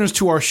 And listeners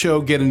to our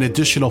show get an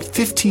additional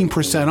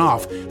 15%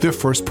 off their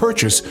first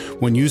purchase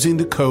when using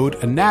the code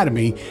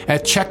ANATOMY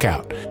at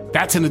checkout.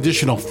 That's an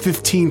additional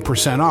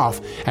 15%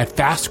 off at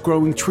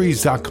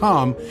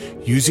fastgrowingtrees.com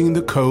using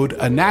the code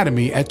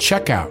ANATOMY at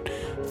checkout.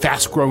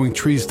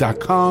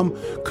 Fastgrowingtrees.com,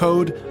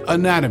 code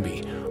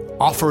ANATOMY.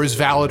 Offer is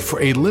valid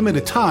for a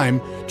limited time.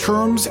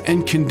 Terms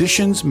and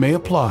conditions may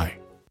apply.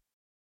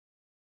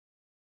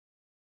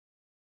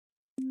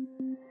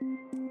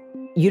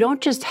 You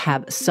don't just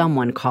have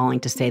someone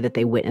calling to say that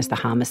they witnessed the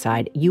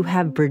homicide. You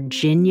have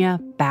Virginia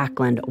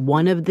Backlund,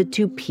 one of the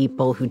two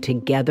people who,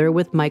 together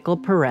with Michael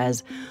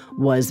Perez,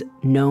 was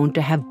known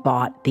to have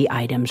bought the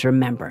items.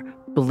 Remember,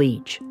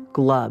 bleach,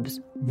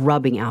 gloves,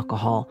 rubbing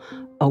alcohol,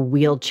 a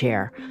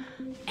wheelchair.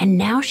 And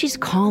now she's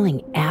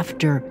calling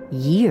after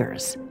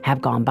years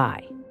have gone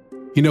by.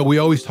 You know, we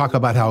always talk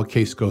about how a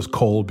case goes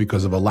cold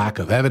because of a lack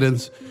of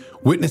evidence,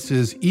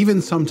 witnesses,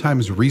 even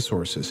sometimes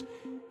resources.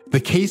 The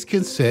case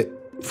can sit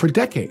for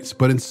decades,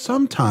 but in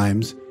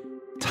sometimes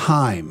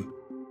time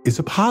is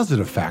a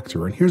positive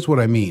factor. And here's what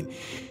I mean.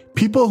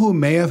 People who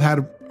may have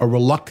had a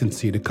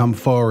reluctancy to come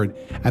forward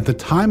at the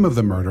time of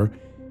the murder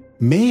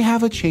may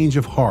have a change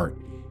of heart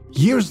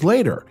years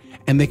later,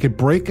 and they could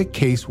break a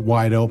case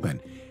wide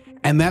open.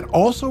 And that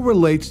also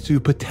relates to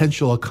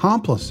potential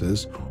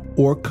accomplices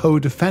or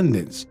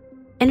co-defendants.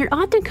 And it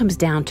often comes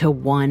down to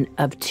one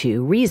of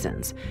two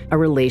reasons. A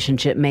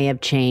relationship may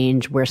have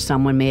changed where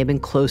someone may have been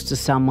close to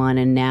someone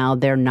and now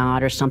they're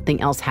not, or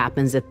something else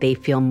happens that they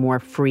feel more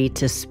free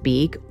to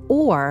speak.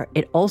 Or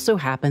it also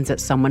happens that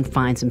someone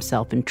finds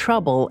himself in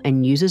trouble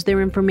and uses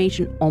their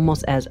information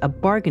almost as a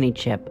bargaining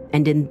chip.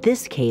 And in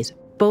this case,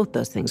 both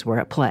those things were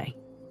at play.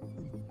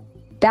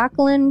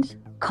 Backlund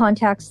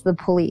contacts the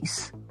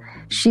police.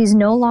 She's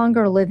no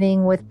longer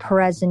living with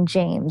Perez and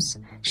James.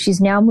 She's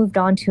now moved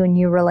on to a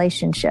new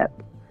relationship.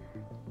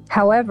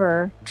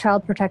 However,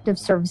 Child Protective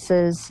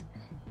Services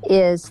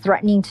is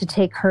threatening to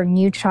take her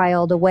new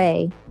child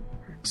away.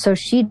 So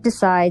she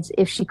decides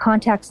if she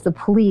contacts the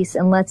police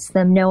and lets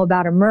them know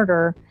about a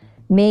murder,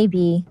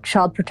 maybe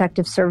Child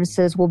Protective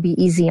Services will be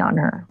easy on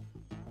her.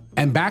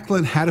 And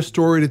Backlund had a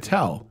story to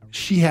tell.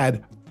 She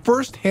had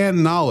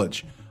firsthand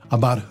knowledge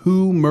about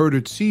who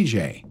murdered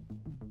CJ.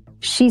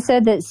 She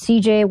said that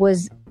CJ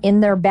was in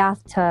their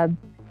bathtub,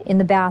 in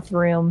the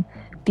bathroom,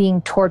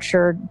 being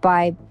tortured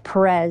by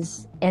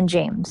Perez and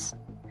James.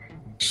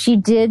 She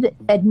did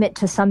admit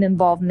to some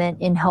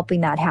involvement in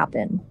helping that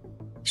happen.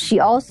 She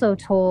also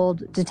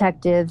told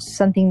detectives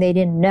something they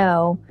didn't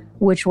know,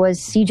 which was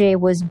CJ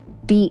was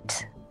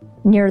beat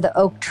near the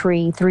oak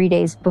tree 3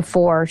 days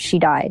before she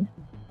died.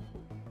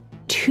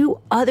 Two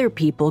other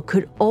people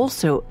could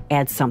also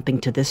add something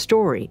to this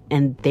story,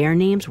 and their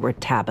names were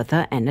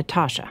Tabitha and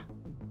Natasha.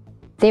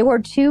 They were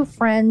two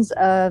friends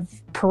of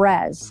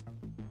Perez.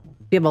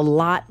 We have a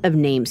lot of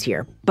names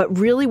here, but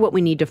really what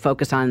we need to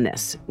focus on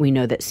this. We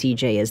know that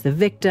CJ is the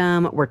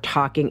victim. We're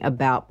talking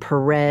about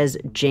Perez,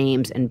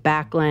 James, and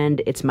Backlund.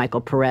 It's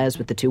Michael Perez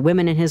with the two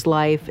women in his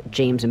life,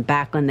 James and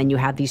Backlund. Then you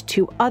have these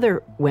two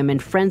other women,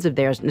 friends of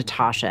theirs,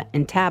 Natasha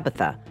and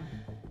Tabitha.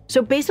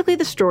 So basically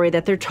the story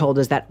that they're told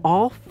is that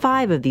all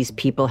five of these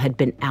people had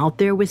been out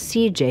there with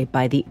CJ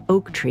by the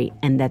oak tree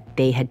and that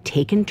they had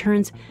taken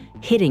turns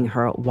hitting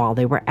her while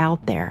they were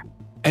out there.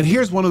 And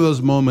here's one of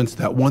those moments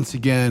that, once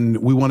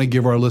again, we want to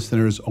give our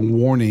listeners a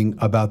warning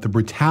about the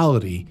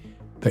brutality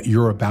that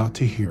you're about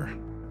to hear.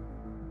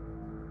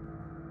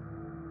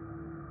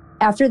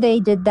 After they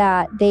did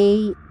that,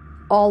 they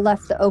all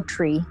left the oak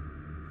tree.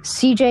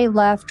 CJ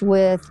left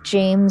with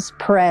James,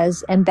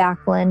 Perez, and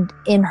Backlund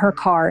in her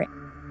car.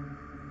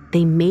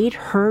 They made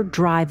her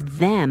drive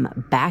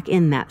them back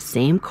in that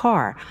same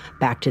car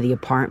back to the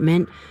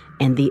apartment,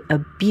 and the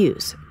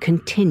abuse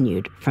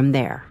continued from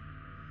there.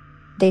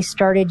 They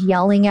started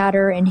yelling at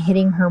her and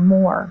hitting her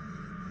more.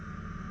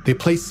 They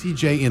placed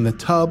CJ in the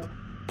tub,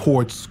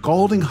 poured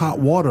scalding hot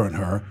water on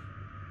her.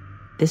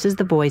 This is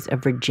the voice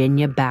of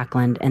Virginia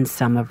Backlund and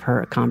some of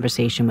her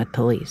conversation with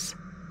police.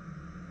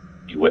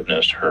 You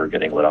witnessed her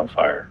getting lit on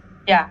fire.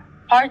 Yeah,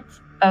 parts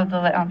of the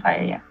lit on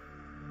fire, yeah.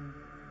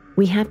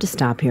 We have to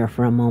stop here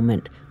for a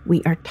moment.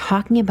 We are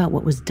talking about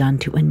what was done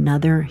to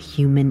another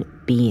human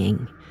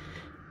being.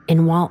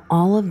 And while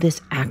all of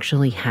this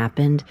actually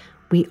happened,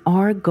 we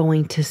are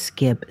going to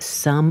skip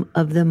some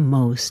of the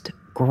most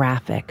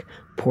graphic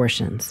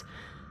portions.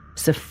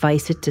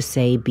 Suffice it to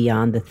say,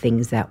 beyond the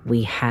things that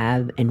we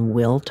have and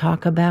will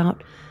talk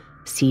about,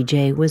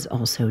 CJ was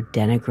also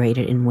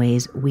denigrated in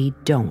ways we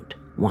don't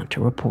want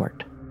to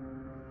report.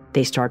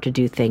 They start to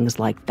do things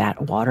like that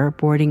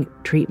waterboarding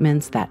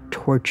treatments, that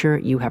torture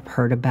you have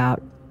heard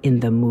about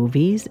in the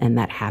movies, and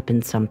that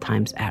happens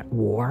sometimes at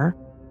war.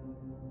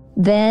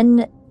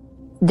 Then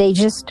they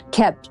just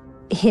kept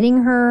hitting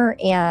her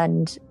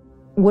and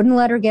wouldn't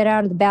let her get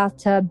out of the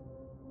bathtub.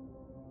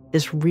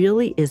 This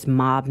really is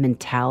mob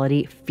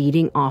mentality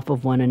feeding off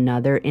of one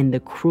another in the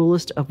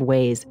cruelest of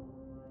ways.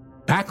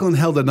 Backlund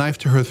held a knife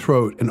to her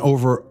throat, and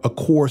over a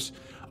course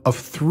of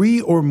 3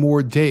 or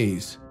more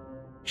days,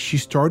 she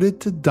started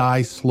to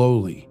die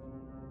slowly.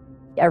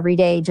 Every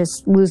day,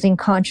 just losing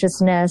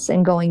consciousness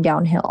and going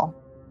downhill.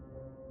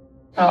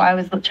 So I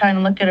was trying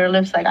to look at her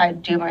lips like I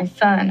do my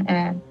son,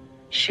 and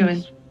she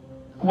was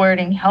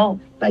wording help.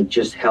 Like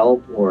just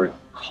help, or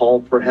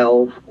call for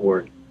help,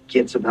 or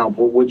get some help?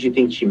 What do you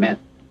think she meant?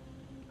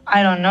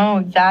 I don't know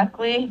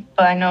exactly,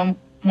 but I know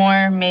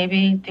more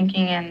maybe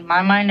thinking in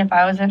my mind, if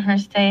I was in her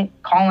state,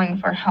 calling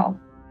for help.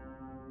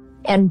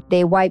 And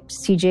they wiped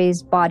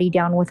CJ's body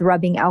down with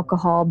rubbing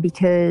alcohol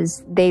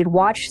because they'd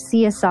watched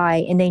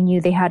CSI and they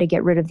knew they had to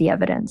get rid of the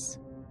evidence.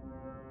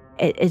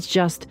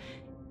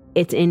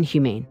 It's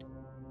inhumane.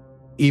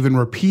 Even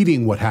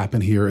repeating what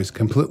happened here is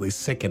completely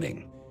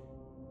sickening.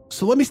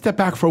 So let me step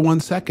back for 1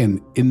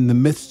 second in the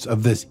midst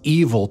of this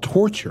evil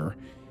torture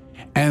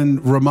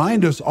and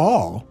remind us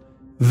all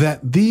that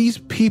these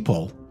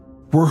people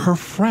were her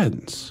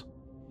friends.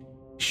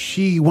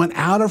 she went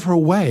out of her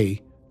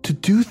way to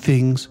do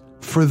things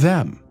for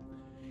them,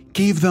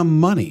 gave them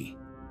money,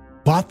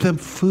 bought them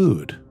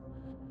food,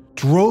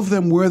 drove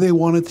them where they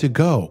wanted to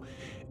go.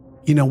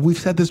 You know, we've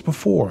said this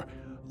before,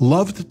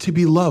 loved to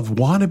be loved,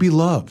 want to be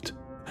loved.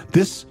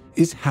 This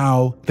is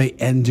how they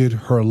ended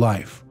her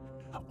life.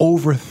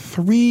 Over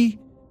 3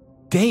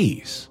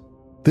 days,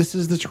 this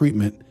is the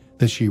treatment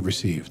that she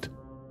received.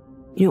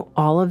 You know,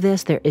 all of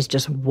this, there is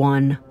just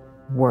one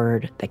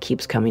word that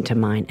keeps coming to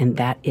mind, and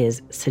that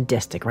is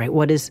sadistic, right?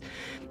 What is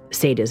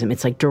sadism?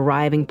 It's like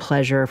deriving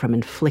pleasure from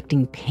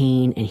inflicting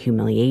pain and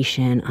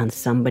humiliation on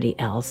somebody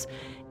else.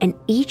 And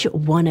each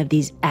one of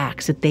these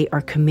acts that they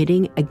are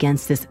committing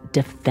against this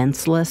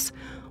defenseless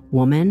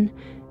woman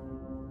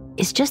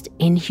is just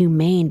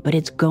inhumane, but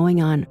it's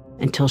going on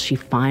until she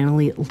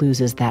finally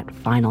loses that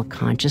final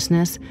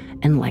consciousness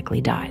and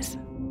likely dies.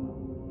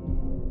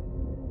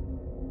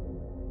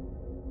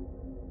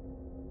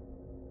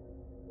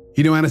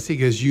 You know,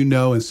 Anasika, as you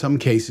know, in some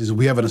cases,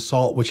 we have an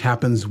assault which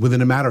happens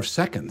within a matter of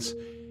seconds.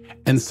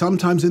 And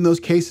sometimes in those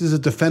cases, a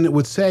defendant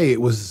would say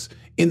it was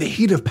in the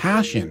heat of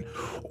passion,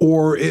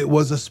 or it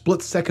was a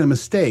split-second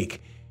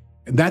mistake.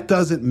 That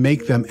doesn't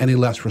make them any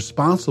less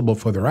responsible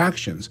for their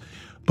actions.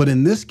 But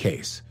in this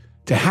case,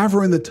 to have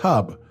her in the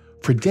tub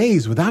for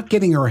days without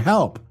getting her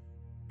help,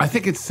 I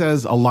think it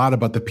says a lot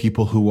about the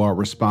people who are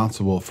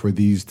responsible for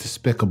these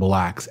despicable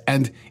acts,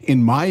 and,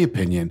 in my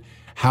opinion,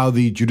 how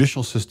the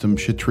judicial system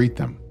should treat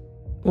them.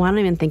 Well, I don't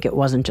even think it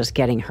wasn't just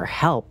getting her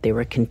help. They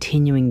were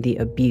continuing the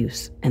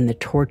abuse and the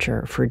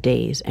torture for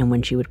days. And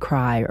when she would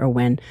cry or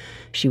when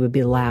she would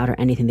be loud or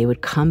anything, they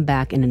would come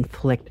back and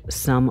inflict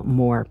some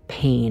more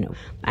pain.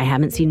 I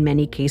haven't seen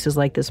many cases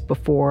like this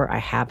before. I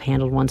have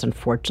handled ones,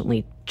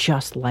 unfortunately,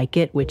 just like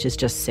it, which is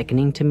just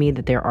sickening to me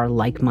that there are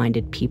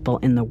like-minded people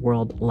in the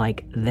world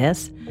like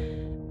this.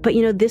 But,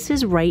 you know, this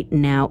is right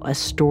now a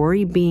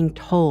story being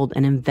told,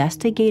 and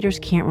investigators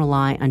can't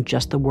rely on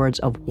just the words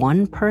of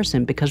one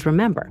person because,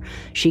 remember,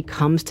 she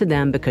comes to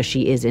them because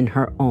she is in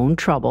her own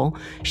trouble.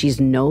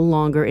 She's no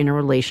longer in a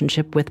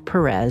relationship with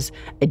Perez.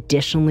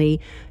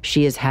 Additionally,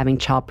 she is having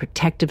Child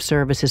Protective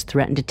Services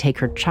threaten to take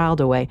her child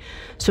away.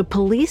 So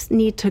police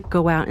need to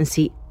go out and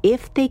see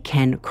if they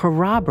can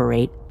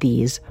corroborate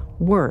these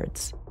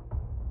words.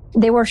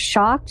 They were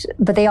shocked,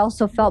 but they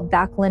also felt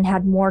Backlund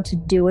had more to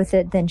do with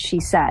it than she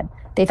said.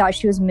 They thought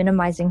she was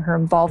minimizing her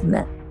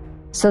involvement.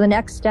 So the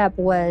next step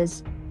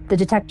was the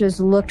detectives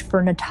looked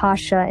for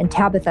Natasha and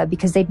Tabitha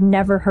because they'd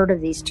never heard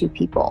of these two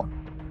people.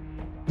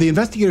 The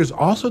investigators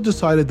also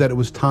decided that it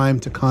was time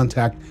to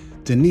contact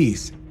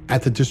Denise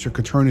at the district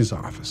attorney's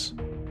office.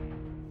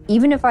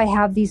 Even if I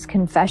have these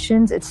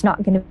confessions, it's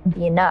not going to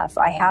be enough.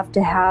 I have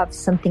to have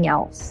something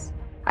else.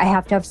 I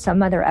have to have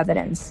some other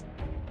evidence.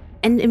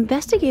 And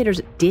investigators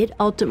did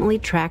ultimately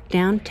track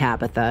down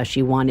Tabitha.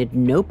 She wanted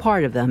no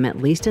part of them, at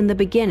least in the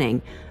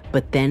beginning,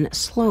 but then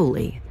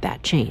slowly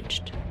that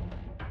changed.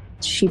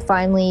 She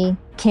finally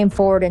came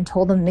forward and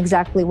told them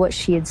exactly what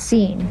she had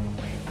seen.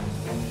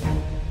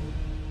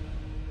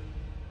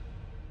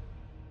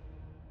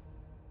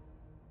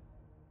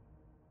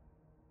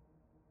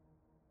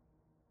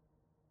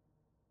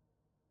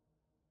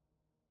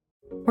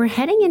 We're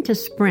heading into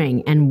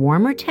spring, and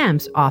warmer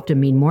temps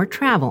often mean more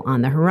travel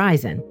on the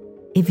horizon.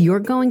 If you're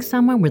going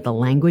somewhere where the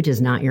language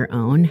is not your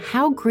own,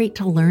 how great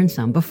to learn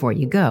some before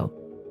you go.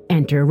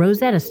 Enter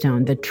Rosetta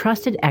Stone, the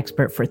trusted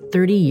expert for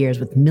 30 years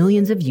with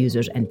millions of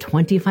users and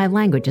 25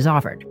 languages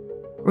offered.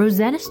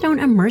 Rosetta Stone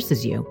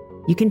immerses you.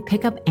 You can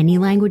pick up any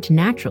language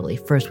naturally,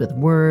 first with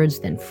words,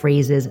 then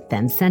phrases,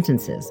 then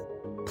sentences.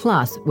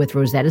 Plus, with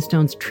Rosetta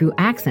Stone's True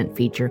Accent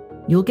feature,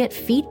 you'll get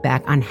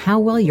feedback on how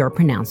well you're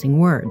pronouncing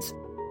words.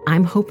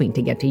 I'm hoping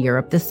to get to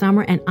Europe this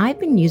summer, and I've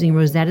been using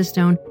Rosetta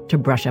Stone to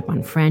brush up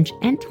on French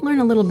and to learn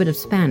a little bit of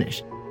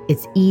Spanish.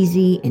 It's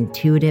easy,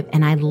 intuitive,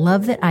 and I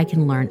love that I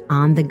can learn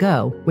on the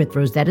go with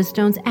Rosetta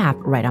Stone's app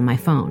right on my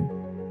phone.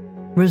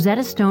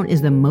 Rosetta Stone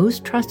is the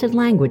most trusted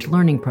language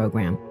learning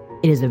program.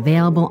 It is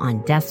available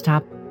on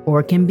desktop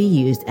or can be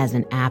used as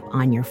an app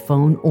on your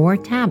phone or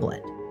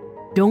tablet.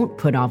 Don't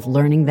put off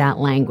learning that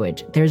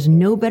language. There's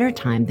no better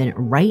time than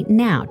right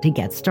now to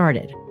get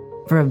started.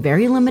 For a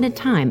very limited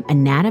time,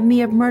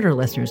 Anatomy of Murder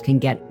listeners can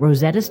get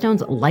Rosetta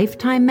Stone's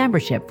lifetime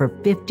membership for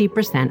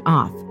 50%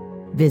 off.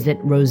 Visit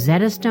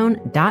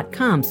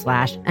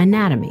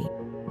rosettastone.com/anatomy.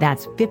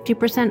 That's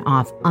 50%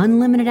 off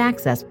unlimited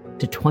access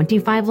to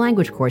 25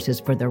 language courses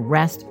for the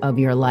rest of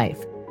your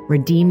life.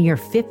 Redeem your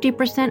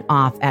 50%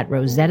 off at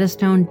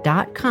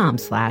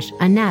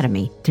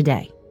rosettastone.com/anatomy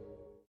today.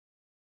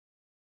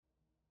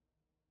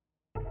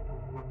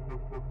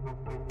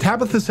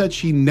 Tabitha said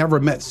she never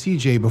met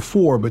CJ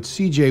before, but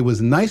CJ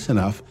was nice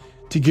enough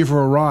to give her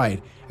a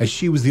ride, as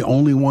she was the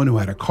only one who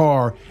had a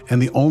car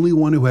and the only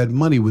one who had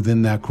money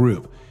within that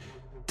group.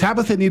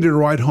 Tabitha needed a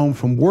ride home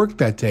from work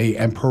that day,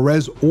 and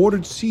Perez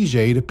ordered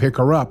CJ to pick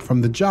her up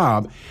from the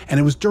job, and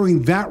it was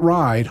during that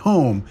ride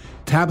home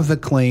Tabitha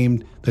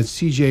claimed that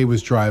CJ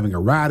was driving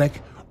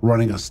erratic,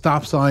 running a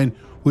stop sign,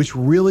 which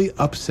really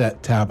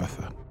upset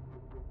Tabitha.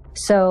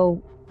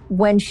 So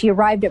When she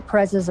arrived at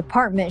Perez's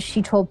apartment,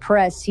 she told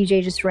Perez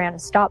CJ just ran a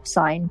stop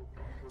sign.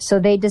 So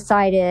they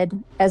decided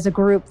as a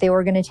group they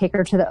were going to take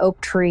her to the oak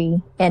tree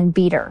and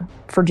beat her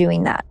for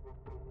doing that.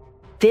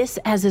 This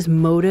as his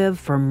motive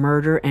for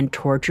murder and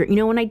torture. You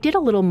know, when I did a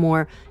little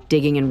more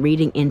digging and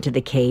reading into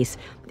the case,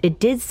 it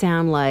did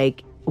sound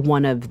like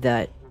one of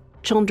the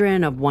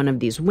children of one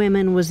of these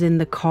women was in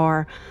the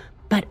car.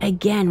 But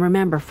again,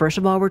 remember, first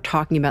of all, we're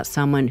talking about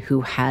someone who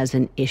has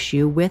an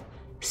issue with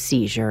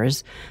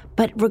seizures.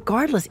 But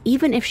regardless,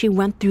 even if she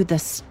went through the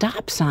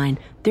stop sign,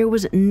 there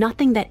was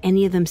nothing that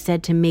any of them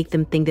said to make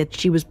them think that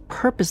she was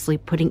purposely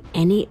putting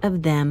any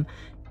of them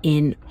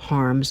in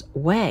harm's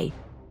way.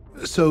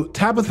 So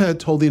Tabitha had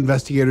told the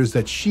investigators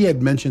that she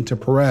had mentioned to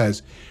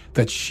Perez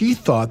that she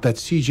thought that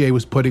CJ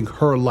was putting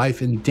her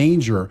life in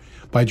danger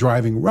by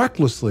driving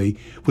recklessly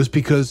was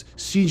because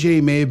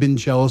CJ may have been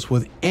jealous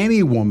with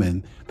any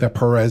woman that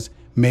Perez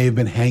may have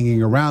been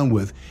hanging around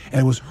with,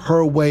 and it was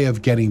her way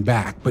of getting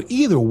back. But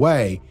either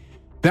way,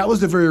 that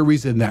was the very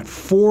reason that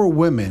 4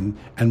 women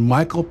and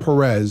Michael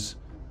Perez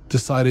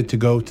decided to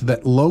go to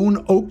that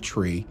lone oak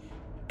tree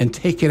and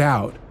take it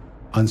out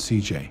on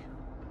CJ.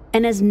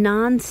 And as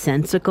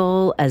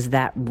nonsensical as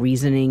that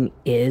reasoning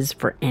is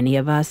for any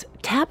of us,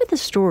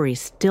 Tabitha's story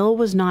still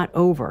was not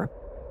over.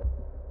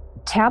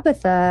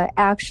 Tabitha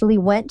actually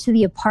went to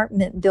the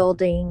apartment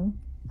building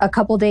a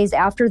couple days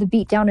after the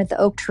beatdown at the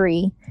oak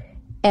tree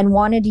and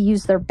wanted to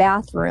use their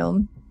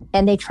bathroom.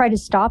 And they tried to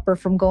stop her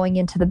from going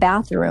into the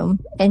bathroom.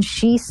 And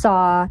she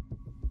saw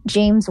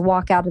James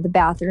walk out of the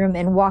bathroom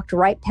and walked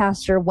right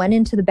past her, went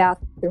into the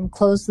bathroom,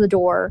 closed the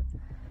door.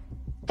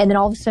 And then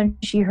all of a sudden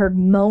she heard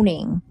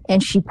moaning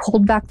and she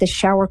pulled back the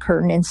shower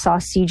curtain and saw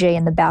CJ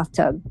in the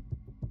bathtub.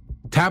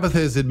 Tabitha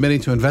is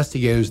admitting to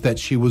investigators that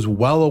she was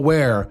well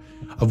aware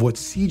of what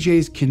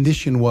CJ's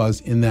condition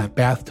was in that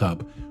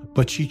bathtub,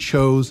 but she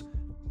chose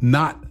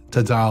not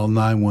to dial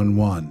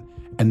 911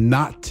 and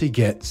not to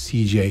get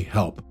CJ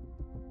help.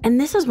 And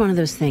this is one of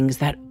those things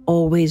that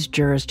always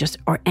jurors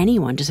or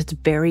anyone, it's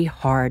very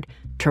hard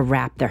to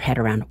wrap their head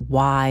around.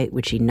 Why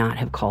would she not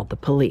have called the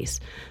police?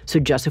 So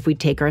just if we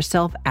take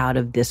ourselves out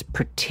of this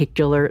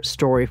particular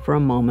story for a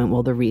moment,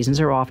 well, the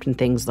reasons are often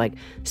things like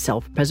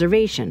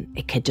self-preservation.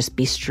 It could just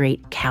be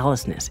straight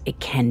callousness. It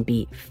can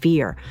be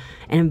fear.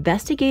 And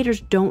investigators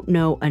don't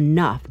know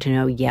enough to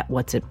know yet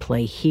what's at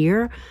play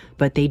here,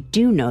 but they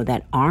do know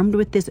that armed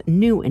with this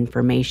new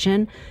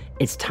information,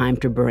 it's time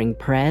to bring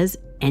Perez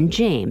and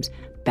James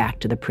back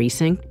to the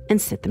precinct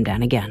and sit them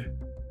down again.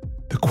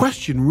 The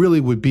question really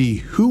would be,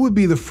 who would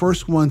be the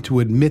first one to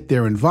admit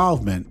their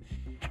involvement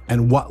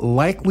and what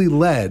likely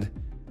led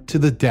to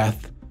the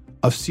death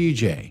of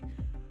CJ?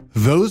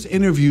 Those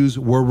interviews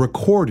were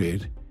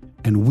recorded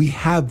and we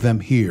have them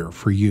here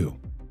for you.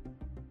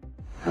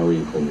 How are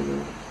you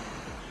holding it?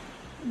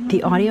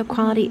 The audio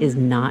quality is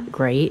not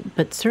great,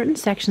 but certain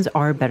sections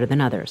are better than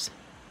others.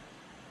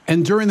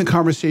 And during the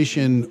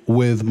conversation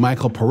with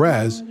Michael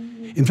Perez,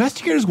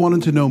 investigators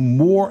wanted to know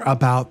more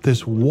about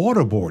this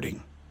waterboarding,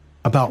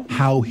 about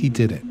how he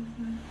did it.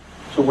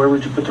 So where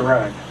would you put the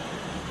rag?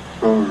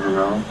 Over her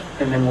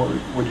mouth. And then what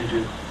would you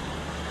do?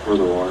 Pour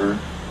the water.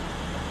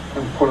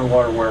 And pour the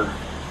water where?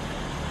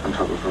 On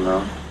top of her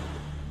mouth.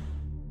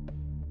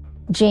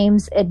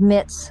 James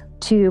admits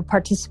to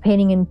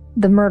participating in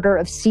the murder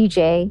of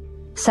CJ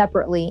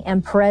separately,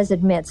 and Perez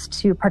admits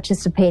to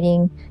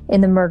participating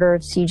in the murder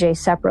of CJ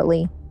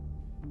separately.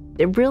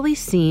 It really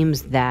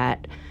seems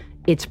that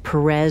it's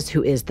Perez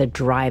who is the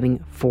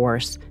driving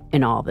force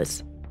in all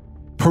this.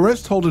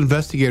 Perez told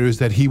investigators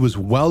that he was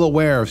well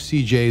aware of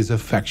CJ's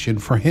affection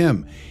for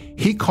him.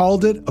 He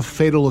called it a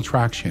fatal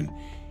attraction.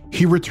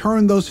 He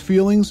returned those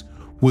feelings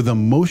with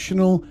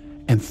emotional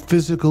and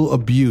physical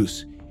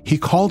abuse. He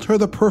called her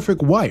the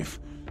perfect wife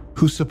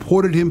who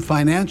supported him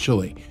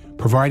financially,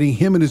 providing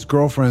him and his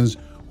girlfriends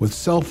with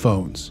cell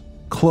phones,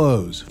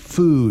 clothes,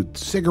 food,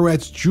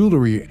 cigarettes,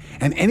 jewelry,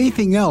 and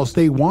anything else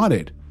they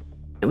wanted.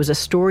 It was a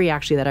story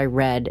actually that I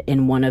read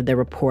in one of the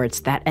reports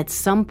that at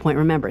some point,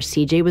 remember,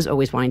 CJ was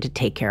always wanting to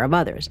take care of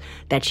others,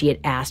 that she had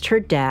asked her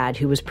dad,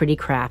 who was pretty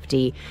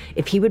crafty,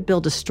 if he would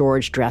build a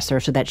storage dresser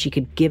so that she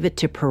could give it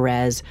to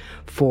Perez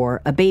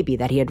for a baby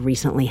that he had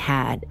recently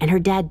had. And her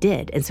dad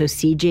did. And so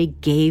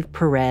CJ gave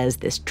Perez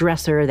this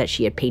dresser that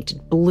she had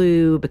painted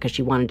blue because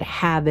she wanted to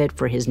have it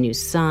for his new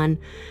son.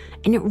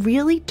 And it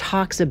really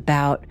talks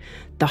about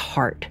the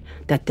heart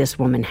that this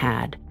woman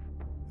had.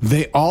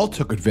 They all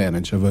took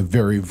advantage of a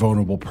very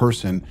vulnerable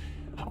person.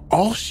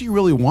 All she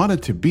really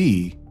wanted to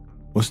be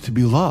was to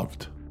be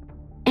loved.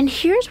 And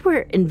here's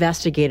where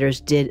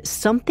investigators did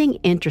something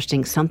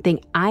interesting,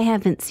 something I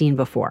haven't seen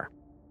before.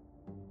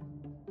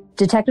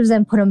 Detectives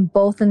then put them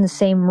both in the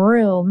same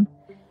room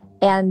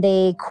and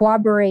they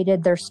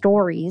corroborated their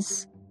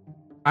stories.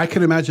 I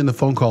can imagine the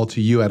phone call to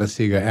you,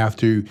 Adesiga,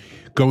 after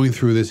going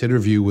through this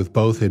interview with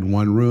both in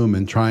one room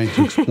and trying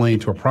to explain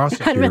to a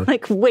prosecutor. I'd been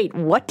like, wait,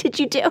 what did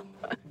you do?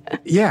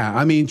 Yeah,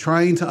 I mean,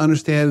 trying to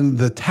understand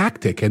the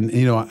tactic. And,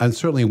 and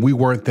certainly we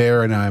weren't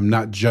there, and I'm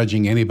not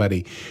judging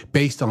anybody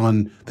based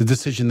on the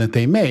decision that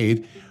they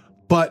made.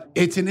 But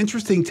it's an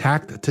interesting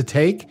tact to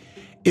take.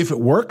 If it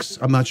works,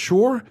 I'm not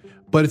sure,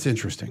 but it's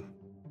interesting.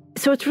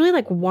 So it's really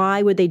like,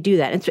 why would they do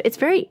that? It's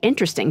very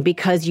interesting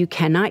because you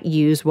cannot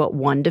use what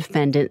one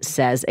defendant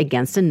says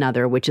against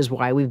another, which is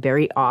why we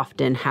very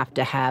often have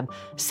to have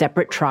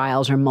separate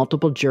trials or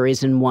multiple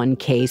juries in one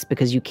case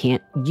because you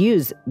can't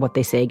use what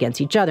they say against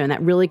each other. And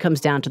that really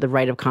comes down to the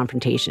right of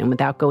confrontation. And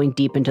without going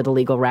deep into the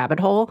legal rabbit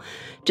hole,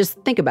 just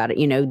think about it.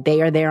 You know,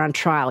 they are there on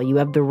trial. You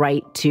have the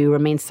right to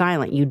remain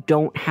silent. You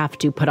don't have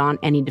to put on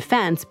any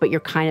defense, but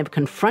you're kind of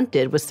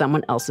confronted with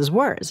someone else's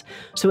words.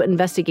 So what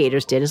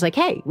investigators did is like,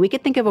 hey, we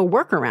could think of a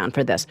workaround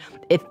for this.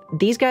 If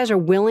these guys are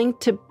willing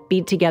to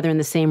be together in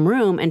the same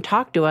room and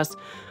talk to us,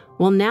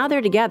 well, now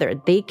they're together.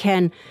 They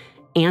can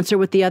answer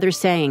what the other's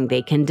saying.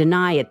 They can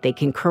deny it. They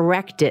can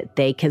correct it.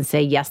 They can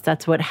say, yes,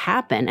 that's what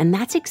happened. And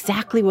that's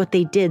exactly what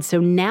they did.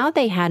 So now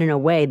they had, in a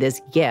way, this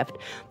gift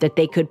that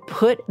they could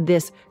put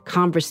this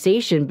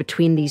conversation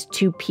between these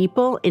two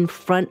people in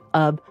front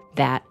of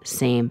that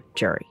same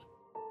jury.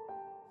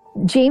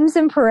 James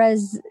and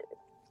Perez,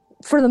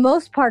 for the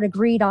most part,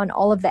 agreed on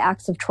all of the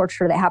acts of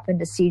torture that happened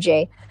to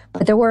CJ,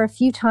 but there were a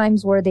few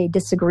times where they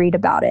disagreed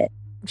about it.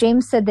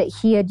 James said that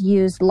he had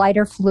used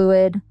lighter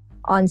fluid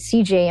on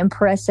CJ, and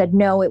Perez said,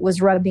 no, it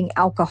was rubbing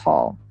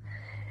alcohol.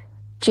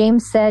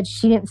 James said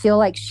she didn't feel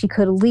like she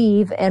could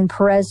leave, and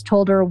Perez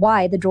told her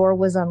why the door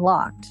was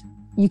unlocked.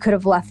 You could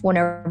have left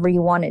whenever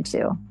you wanted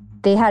to.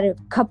 They had a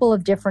couple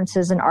of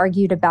differences and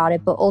argued about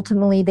it, but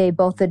ultimately they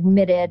both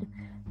admitted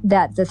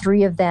that the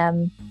three of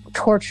them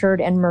tortured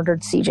and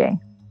murdered CJ.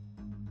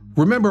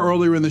 Remember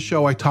earlier in the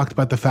show, I talked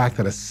about the fact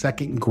that a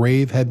second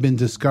grave had been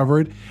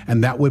discovered,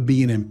 and that would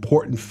be an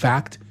important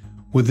fact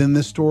within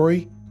this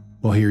story?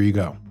 Well, here you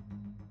go.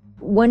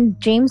 When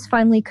James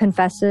finally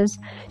confesses,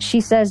 she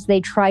says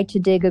they tried to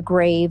dig a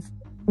grave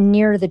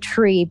near the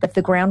tree, but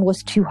the ground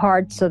was too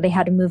hard, so they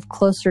had to move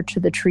closer to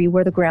the tree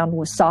where the ground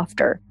was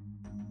softer.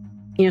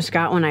 You know,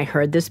 Scott, when I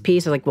heard this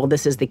piece, I was like, well,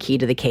 this is the key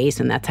to the case,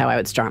 and that's how I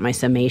would start my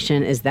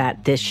summation, is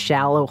that this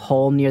shallow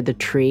hole near the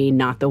tree,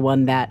 not the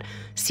one that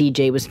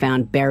CJ was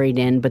found buried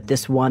in, but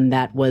this one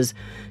that was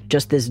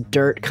just this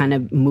dirt kind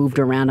of moved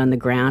around on the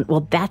ground.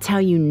 Well, that's how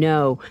you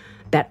know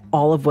that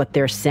all of what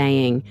they're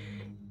saying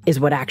is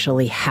what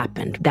actually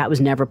happened. That was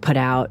never put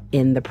out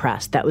in the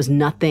press. That was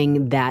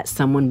nothing that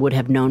someone would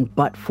have known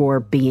but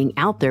for being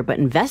out there. But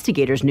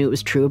investigators knew it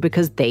was true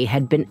because they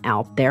had been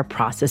out there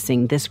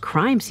processing this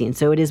crime scene.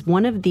 So it is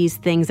one of these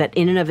things that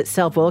in and of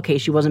itself, well, okay,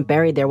 she wasn't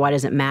buried there. Why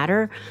does it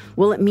matter?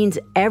 Well, it means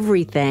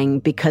everything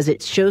because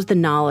it shows the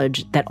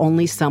knowledge that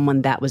only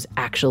someone that was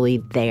actually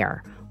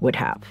there would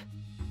have.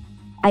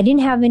 I didn't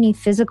have any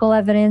physical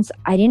evidence.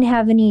 I didn't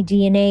have any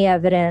DNA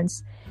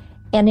evidence.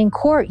 And in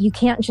court, you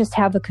can't just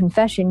have a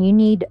confession. You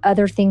need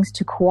other things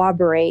to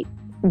corroborate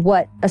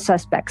what a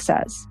suspect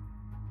says.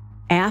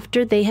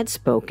 After they had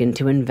spoken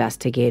to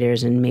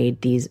investigators and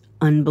made these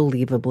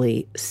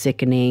unbelievably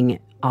sickening,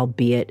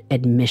 albeit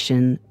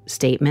admission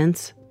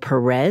statements,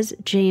 Perez,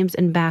 James,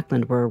 and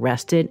Backlund were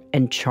arrested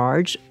and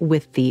charged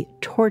with the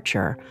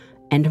torture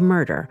and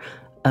murder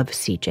of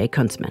CJ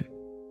Kunstmann.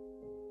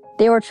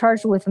 They were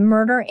charged with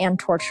murder and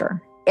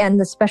torture and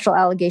the special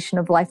allegation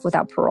of life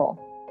without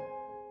parole.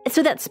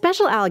 So that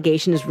special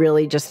allegation is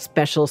really just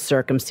special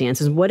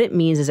circumstances. What it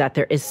means is that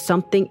there is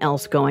something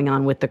else going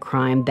on with the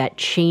crime that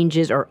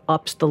changes or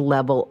ups the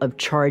level of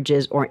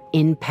charges or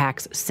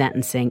impacts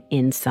sentencing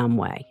in some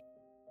way.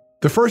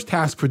 The first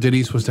task for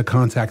Denise was to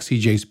contact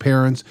CJ's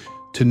parents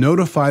to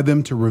notify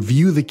them to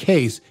review the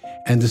case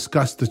and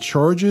discuss the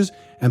charges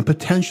and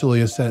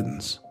potentially a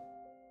sentence.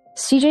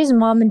 CJ's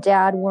mom and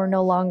dad were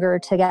no longer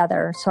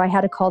together, so I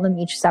had to call them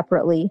each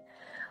separately.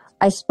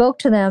 I spoke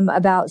to them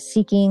about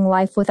seeking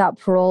life without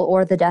parole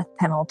or the death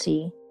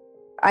penalty.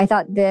 I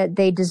thought that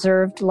they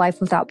deserved life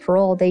without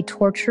parole. They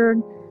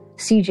tortured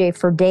CJ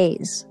for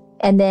days,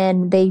 and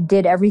then they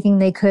did everything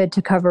they could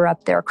to cover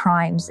up their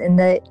crimes. And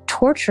the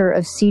torture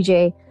of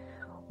CJ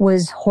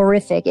was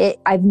horrific.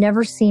 I've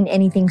never seen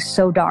anything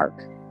so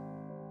dark.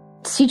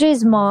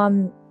 CJ's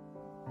mom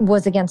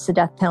was against the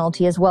death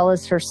penalty, as well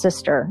as her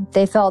sister.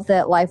 They felt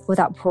that life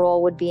without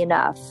parole would be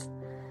enough.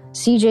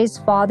 CJ's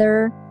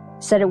father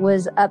said it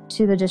was up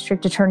to the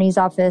district attorney's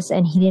office,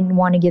 and he didn't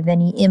want to give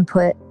any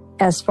input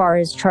as far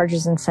as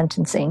charges and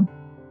sentencing.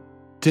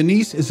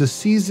 Denise is a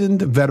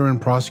seasoned veteran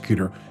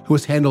prosecutor who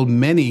has handled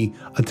many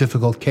a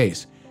difficult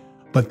case.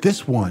 But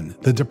this one,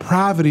 the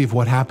depravity of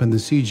what happened to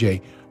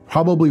CJ,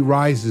 probably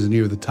rises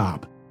near the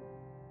top.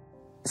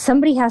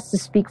 Somebody has to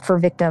speak for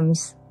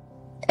victims,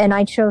 and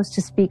I chose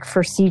to speak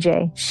for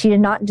CJ. She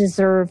did not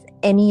deserve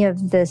any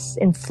of this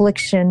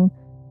infliction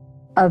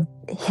of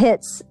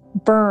hits,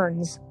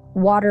 burns,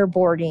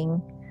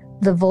 waterboarding.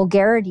 The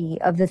vulgarity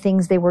of the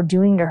things they were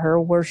doing to her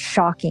were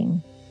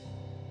shocking.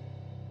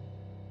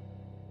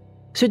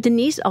 So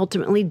Denise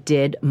ultimately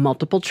did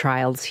multiple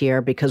trials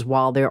here because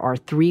while there are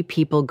 3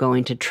 people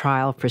going to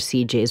trial for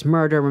CJ's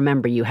murder,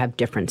 remember, you have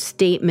different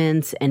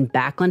statements, and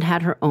Backlund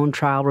had her own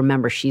trial.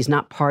 Remember, she's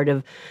not part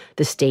of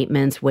the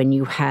statements when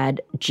you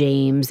had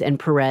James and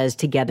Perez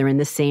together in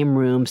the same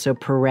room. So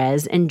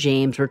Perez and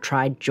James were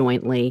tried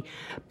jointly.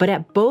 But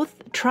at both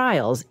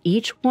trials,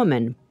 each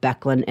woman,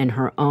 Backlund in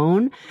her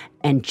own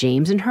and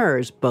James in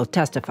hers, both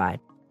testified.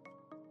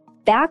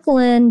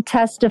 Backlund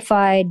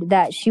testified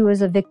that she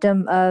was a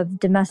victim of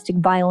domestic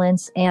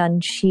violence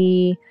and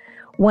she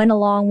went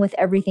along with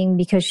everything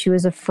because she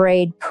was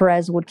afraid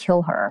Perez would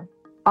kill her.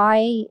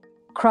 I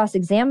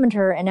cross-examined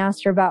her and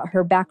asked her about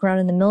her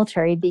background in the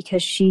military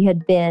because she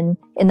had been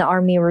in the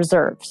Army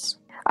Reserves.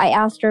 I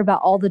asked her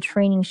about all the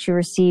training she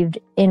received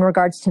in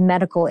regards to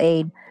medical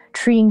aid,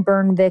 treating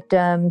burn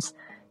victims,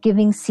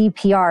 giving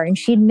CPR, and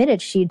she admitted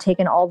she had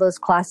taken all those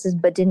classes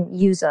but didn't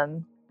use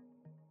them.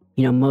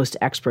 You know, most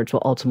experts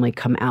will ultimately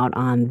come out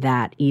on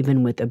that,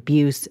 even with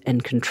abuse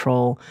and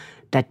control.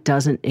 That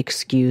doesn't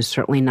excuse,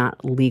 certainly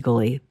not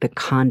legally, the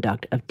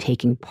conduct of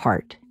taking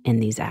part in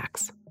these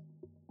acts.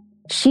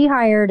 She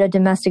hired a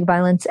domestic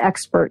violence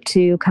expert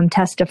to come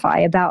testify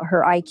about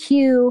her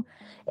IQ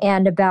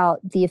and about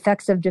the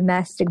effects of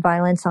domestic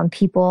violence on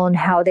people and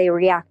how they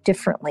react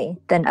differently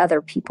than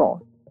other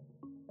people.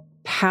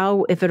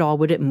 How, if at all,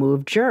 would it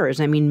move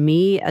jurors? I mean,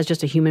 me as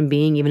just a human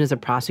being, even as a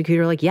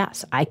prosecutor, like,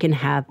 yes, I can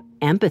have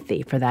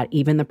empathy for that,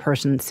 even the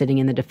person sitting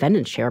in the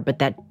defendant's chair, but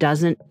that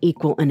doesn't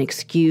equal an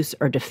excuse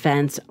or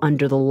defense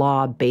under the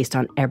law based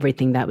on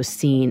everything that was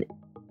seen.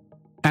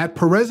 At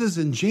Perez's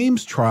and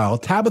James' trial,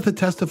 Tabitha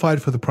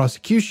testified for the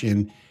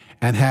prosecution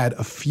and had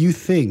a few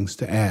things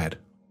to add.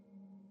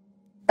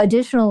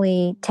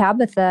 Additionally,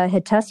 Tabitha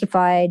had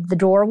testified the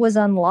door was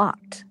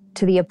unlocked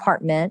to the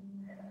apartment.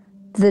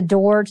 The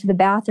door to the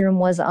bathroom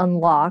was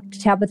unlocked.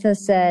 Tabitha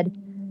said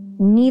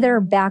neither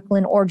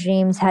Backlund or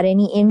James had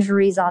any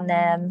injuries on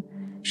them.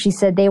 She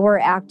said they were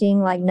acting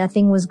like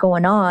nothing was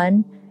going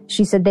on.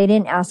 She said they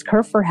didn't ask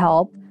her for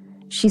help.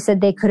 She said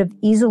they could have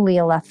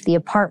easily left the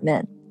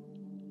apartment.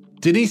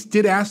 Denise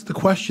did ask the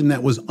question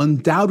that was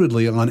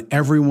undoubtedly on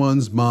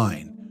everyone's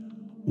mind.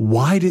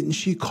 Why didn't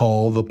she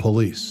call the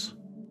police?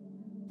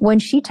 When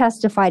she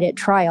testified at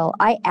trial,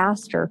 I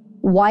asked her,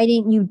 why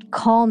didn't you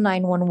call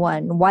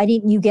 911? Why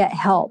didn't you get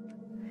help?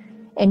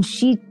 And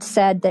she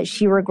said that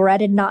she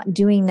regretted not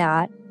doing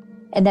that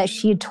and that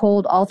she had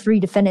told all 3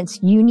 defendants,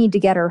 you need to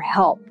get her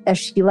help, as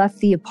she left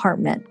the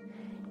apartment.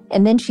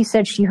 And then she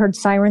said she heard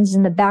sirens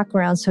in the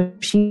background, so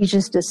she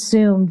just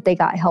assumed they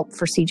got help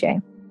for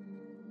CJ.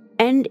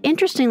 And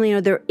interestingly,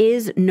 there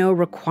is no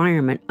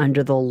requirement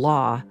under the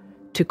law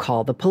to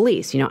call the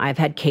police. I've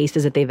had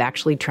cases that they've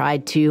actually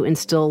tried to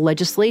instill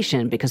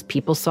legislation because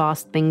people saw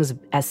things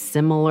as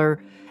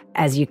similar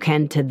as you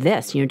can to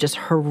this, just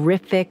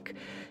horrific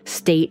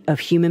state of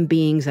human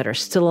beings that are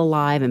still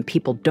alive and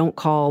people don't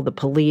call the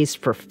police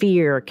for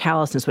fear,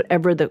 callousness,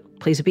 whatever the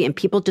place would be. And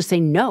people just say,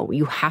 no,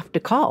 you have to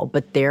call.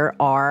 But there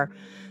are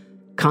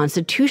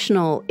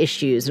constitutional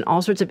issues and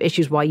all sorts of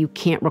issues why you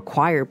can't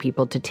require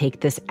people to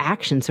take this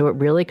action. So it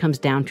really comes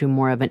down to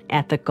more of an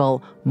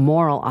ethical,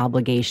 moral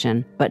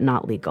obligation, but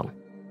not legal.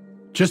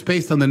 Just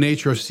based on the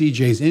nature of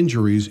CJ's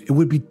injuries, it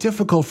would be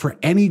difficult for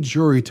any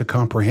jury to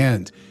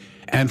comprehend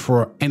and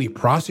for any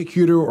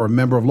prosecutor or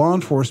member of law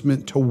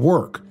enforcement to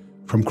work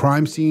from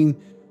crime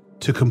scene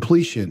to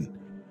completion.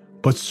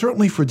 But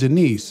certainly for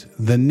Denise,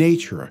 the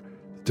nature,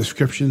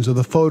 descriptions of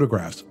the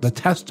photographs, the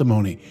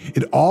testimony,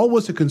 it all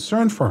was a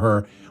concern for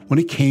her when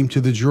it came to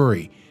the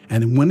jury.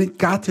 And when it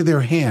got to their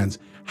hands,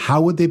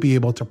 how would they be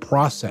able to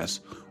process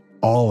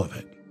all of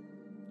it?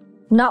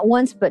 Not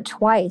once, but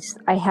twice,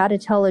 I had to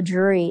tell a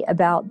jury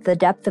about the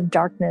depth of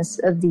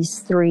darkness of these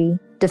 3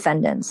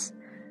 defendants.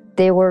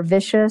 They were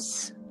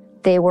vicious.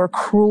 They were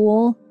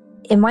cruel.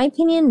 In my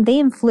opinion, they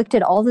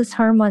inflicted all this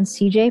harm on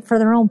CJ for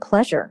their own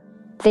pleasure.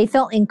 They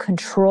felt in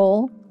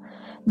control.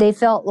 They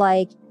felt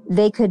like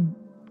they could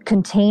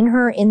contain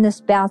her in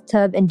this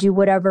bathtub and do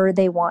whatever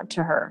they want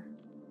to her.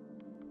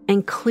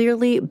 And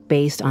clearly,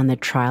 based on the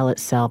trial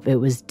itself, it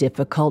was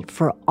difficult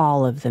for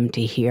all of them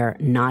to hear,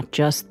 not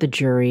just the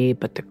jury,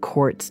 but the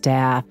court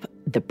staff,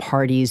 the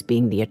parties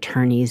being the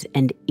attorneys,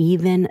 and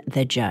even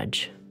the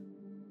judge.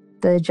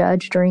 The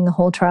judge during the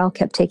whole trial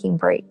kept taking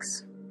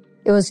breaks.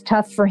 It was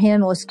tough for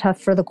him. It was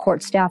tough for the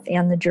court staff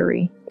and the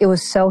jury. It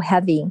was so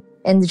heavy.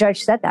 And the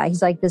judge said that.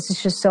 He's like, this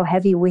is just so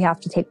heavy, we have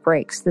to take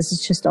breaks. This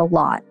is just a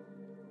lot.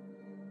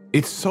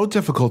 It's so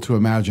difficult to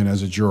imagine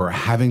as a juror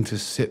having to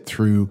sit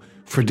through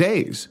for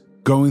days,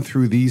 going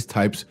through these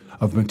types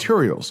of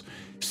materials,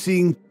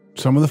 seeing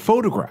some of the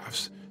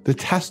photographs, the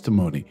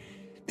testimony,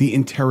 the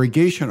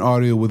interrogation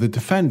audio with the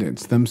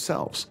defendants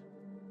themselves.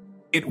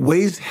 It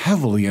weighs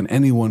heavily on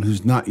anyone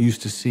who's not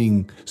used to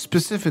seeing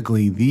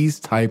specifically these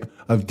type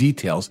of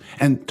details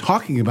and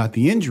talking about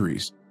the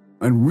injuries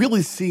and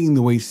really seeing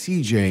the way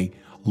CJ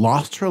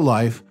lost her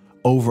life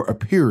over a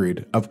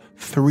period of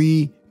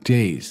 3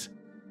 days.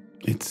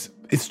 It's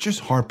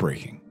just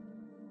heartbreaking.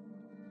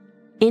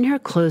 In her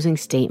closing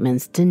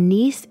statements,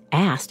 Denise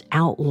asked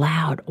out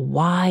loud,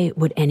 why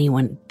would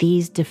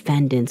these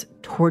defendants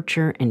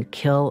torture and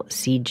kill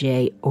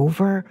CJ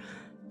over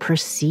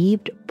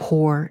perceived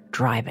poor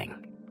driving?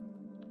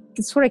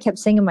 It's what I kept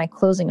saying in my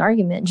closing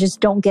argument. Just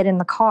don't get in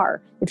the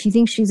car. If you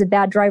think she's a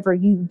bad driver,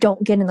 you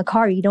don't get in the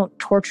car. You don't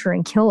torture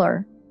and kill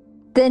her.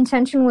 The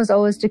intention was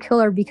always to kill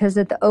her because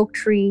at the oak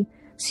tree,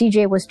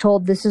 CJ was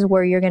told, this is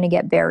where you're going to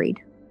get buried.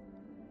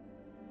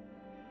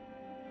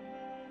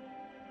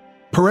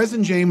 Perez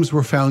and James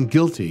were found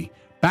guilty.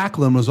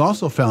 Backlund was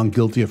also found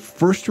guilty of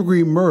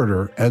first-degree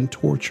murder and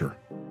torture.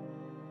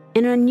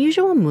 In an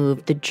unusual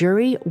move, the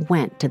jury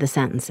went to the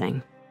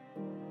sentencing.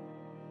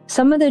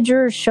 Some of the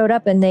jurors showed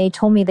up and they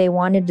told me they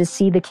wanted to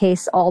see the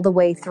case all the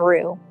way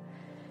through.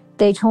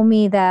 They told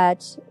me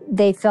that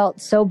they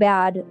felt so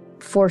bad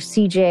for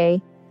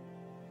CJ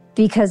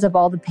because of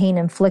all the pain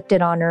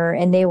inflicted on her,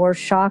 and they were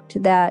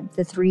shocked that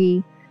the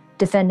 3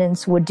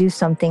 defendants would do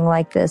something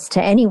like this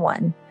to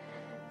anyone.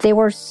 They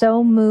were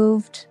so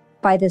moved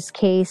by this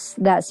case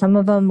that some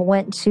of them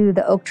went to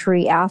the oak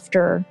tree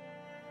after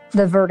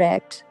the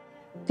verdict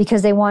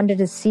because they wanted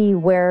to see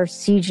where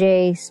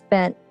CJ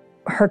spent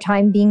her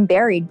time being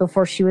buried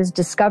before she was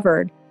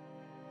discovered.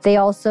 They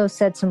also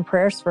said some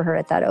prayers for her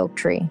at that oak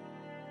tree.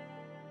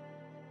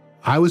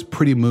 I was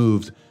pretty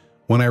moved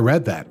when I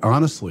read that,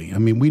 honestly. I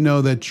mean, we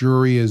know that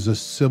jury is a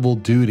civil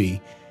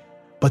duty,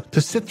 but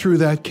to sit through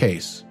that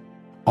case,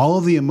 all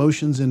of the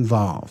emotions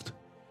involved,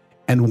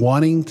 and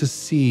wanting to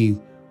see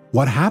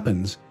what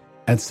happens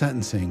at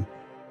sentencing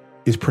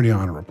is pretty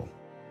honorable.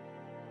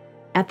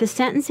 At the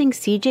sentencing,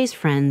 CJ's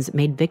friends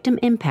made victim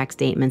impact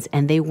statements,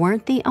 and they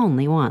weren't the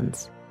only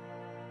ones.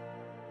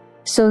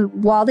 So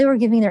while they were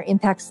giving their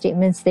impact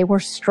statements, they were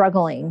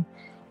struggling.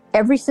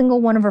 Every single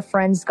one of her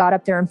friends got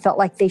up there and felt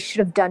like they should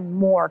have done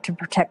more to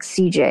protect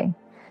CJ.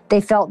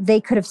 They felt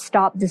they could have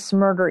stopped this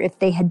murder if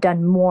they had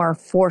done more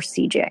for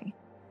CJ.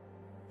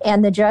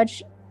 And the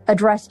judge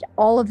addressed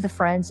all of the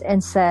friends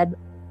and said,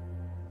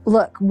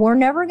 look, we're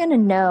never going to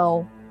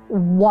know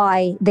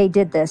why they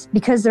did this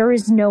because there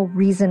is no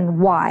reason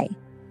why.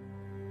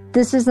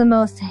 This is the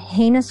most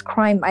heinous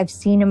crime I've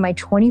seen in my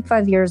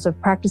 25 years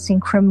of practicing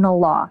criminal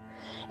law,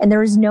 and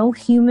there is no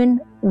human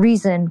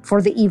reason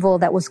for the evil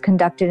that was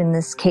conducted in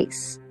this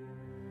case.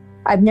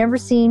 I've never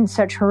seen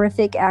such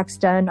horrific acts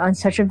done on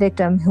such a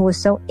victim who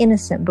was so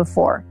innocent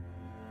before.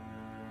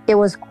 It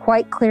was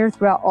quite clear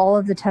throughout all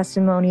of the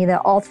testimony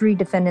that all 3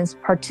 defendants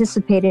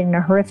participated in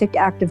a horrific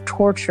act of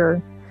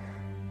torture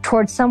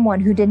towards someone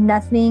who did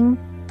nothing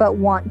but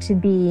want to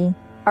be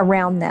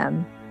around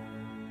them.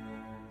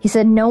 He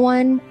said no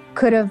one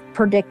could have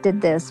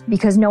predicted this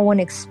because no one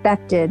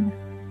expected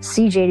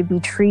CJ to be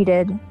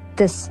treated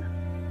this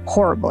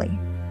horribly.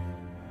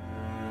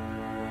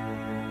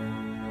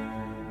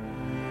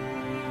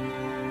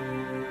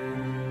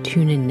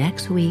 Tune in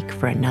next week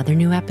for another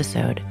new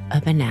episode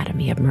of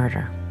Anatomy of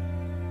Murder.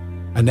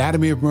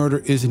 Anatomy of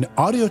Murder is an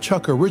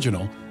AudioChuck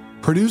original,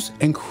 produced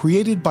and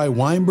created by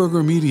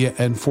Weinberger Media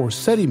and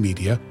Forsetti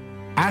Media.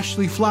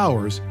 Ashley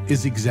Flowers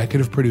is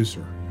executive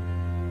producer.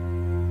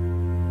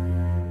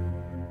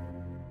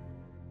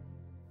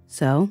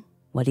 So,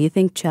 what do you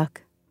think,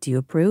 Chuck? Do you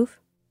approve?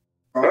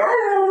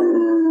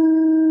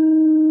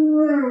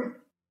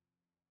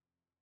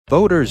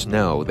 Voters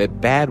know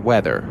that bad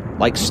weather,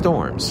 like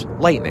storms,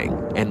 lightning,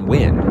 and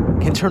wind,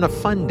 can turn a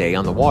fun day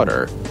on the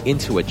water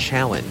into a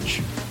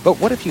challenge. But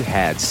what if you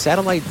had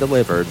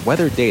satellite-delivered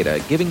weather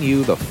data giving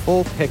you the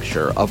full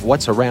picture of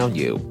what's around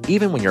you,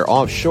 even when you're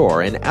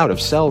offshore and out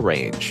of cell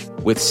range?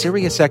 With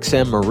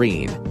SiriusXM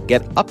Marine,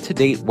 get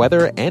up-to-date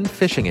weather and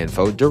fishing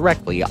info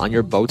directly on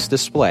your boat's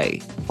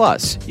display.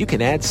 Plus, you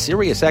can add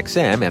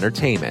SiriusXM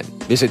entertainment.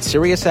 Visit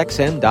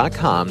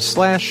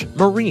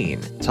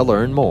SiriusXM.com/marine to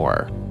learn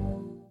more.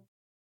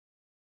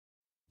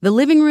 The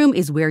living room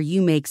is where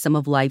you make some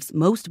of life's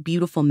most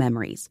beautiful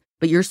memories,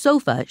 but your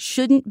sofa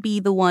shouldn't be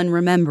the one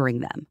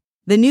remembering them.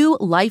 The new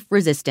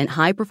life-resistant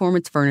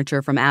high-performance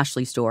furniture from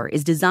Ashley Store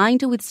is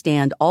designed to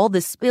withstand all the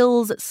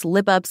spills,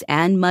 slip-ups,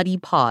 and muddy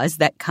paws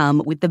that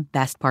come with the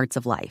best parts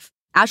of life.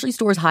 Ashley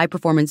Store's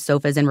high-performance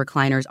sofas and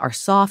recliners are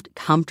soft,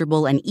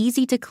 comfortable, and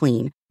easy to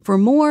clean for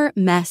more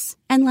mess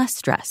and less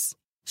stress.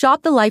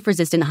 Shop the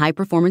life-resistant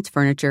high-performance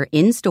furniture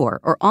in-store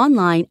or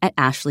online at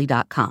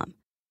ashley.com.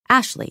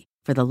 Ashley,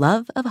 for the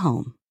love of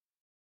home.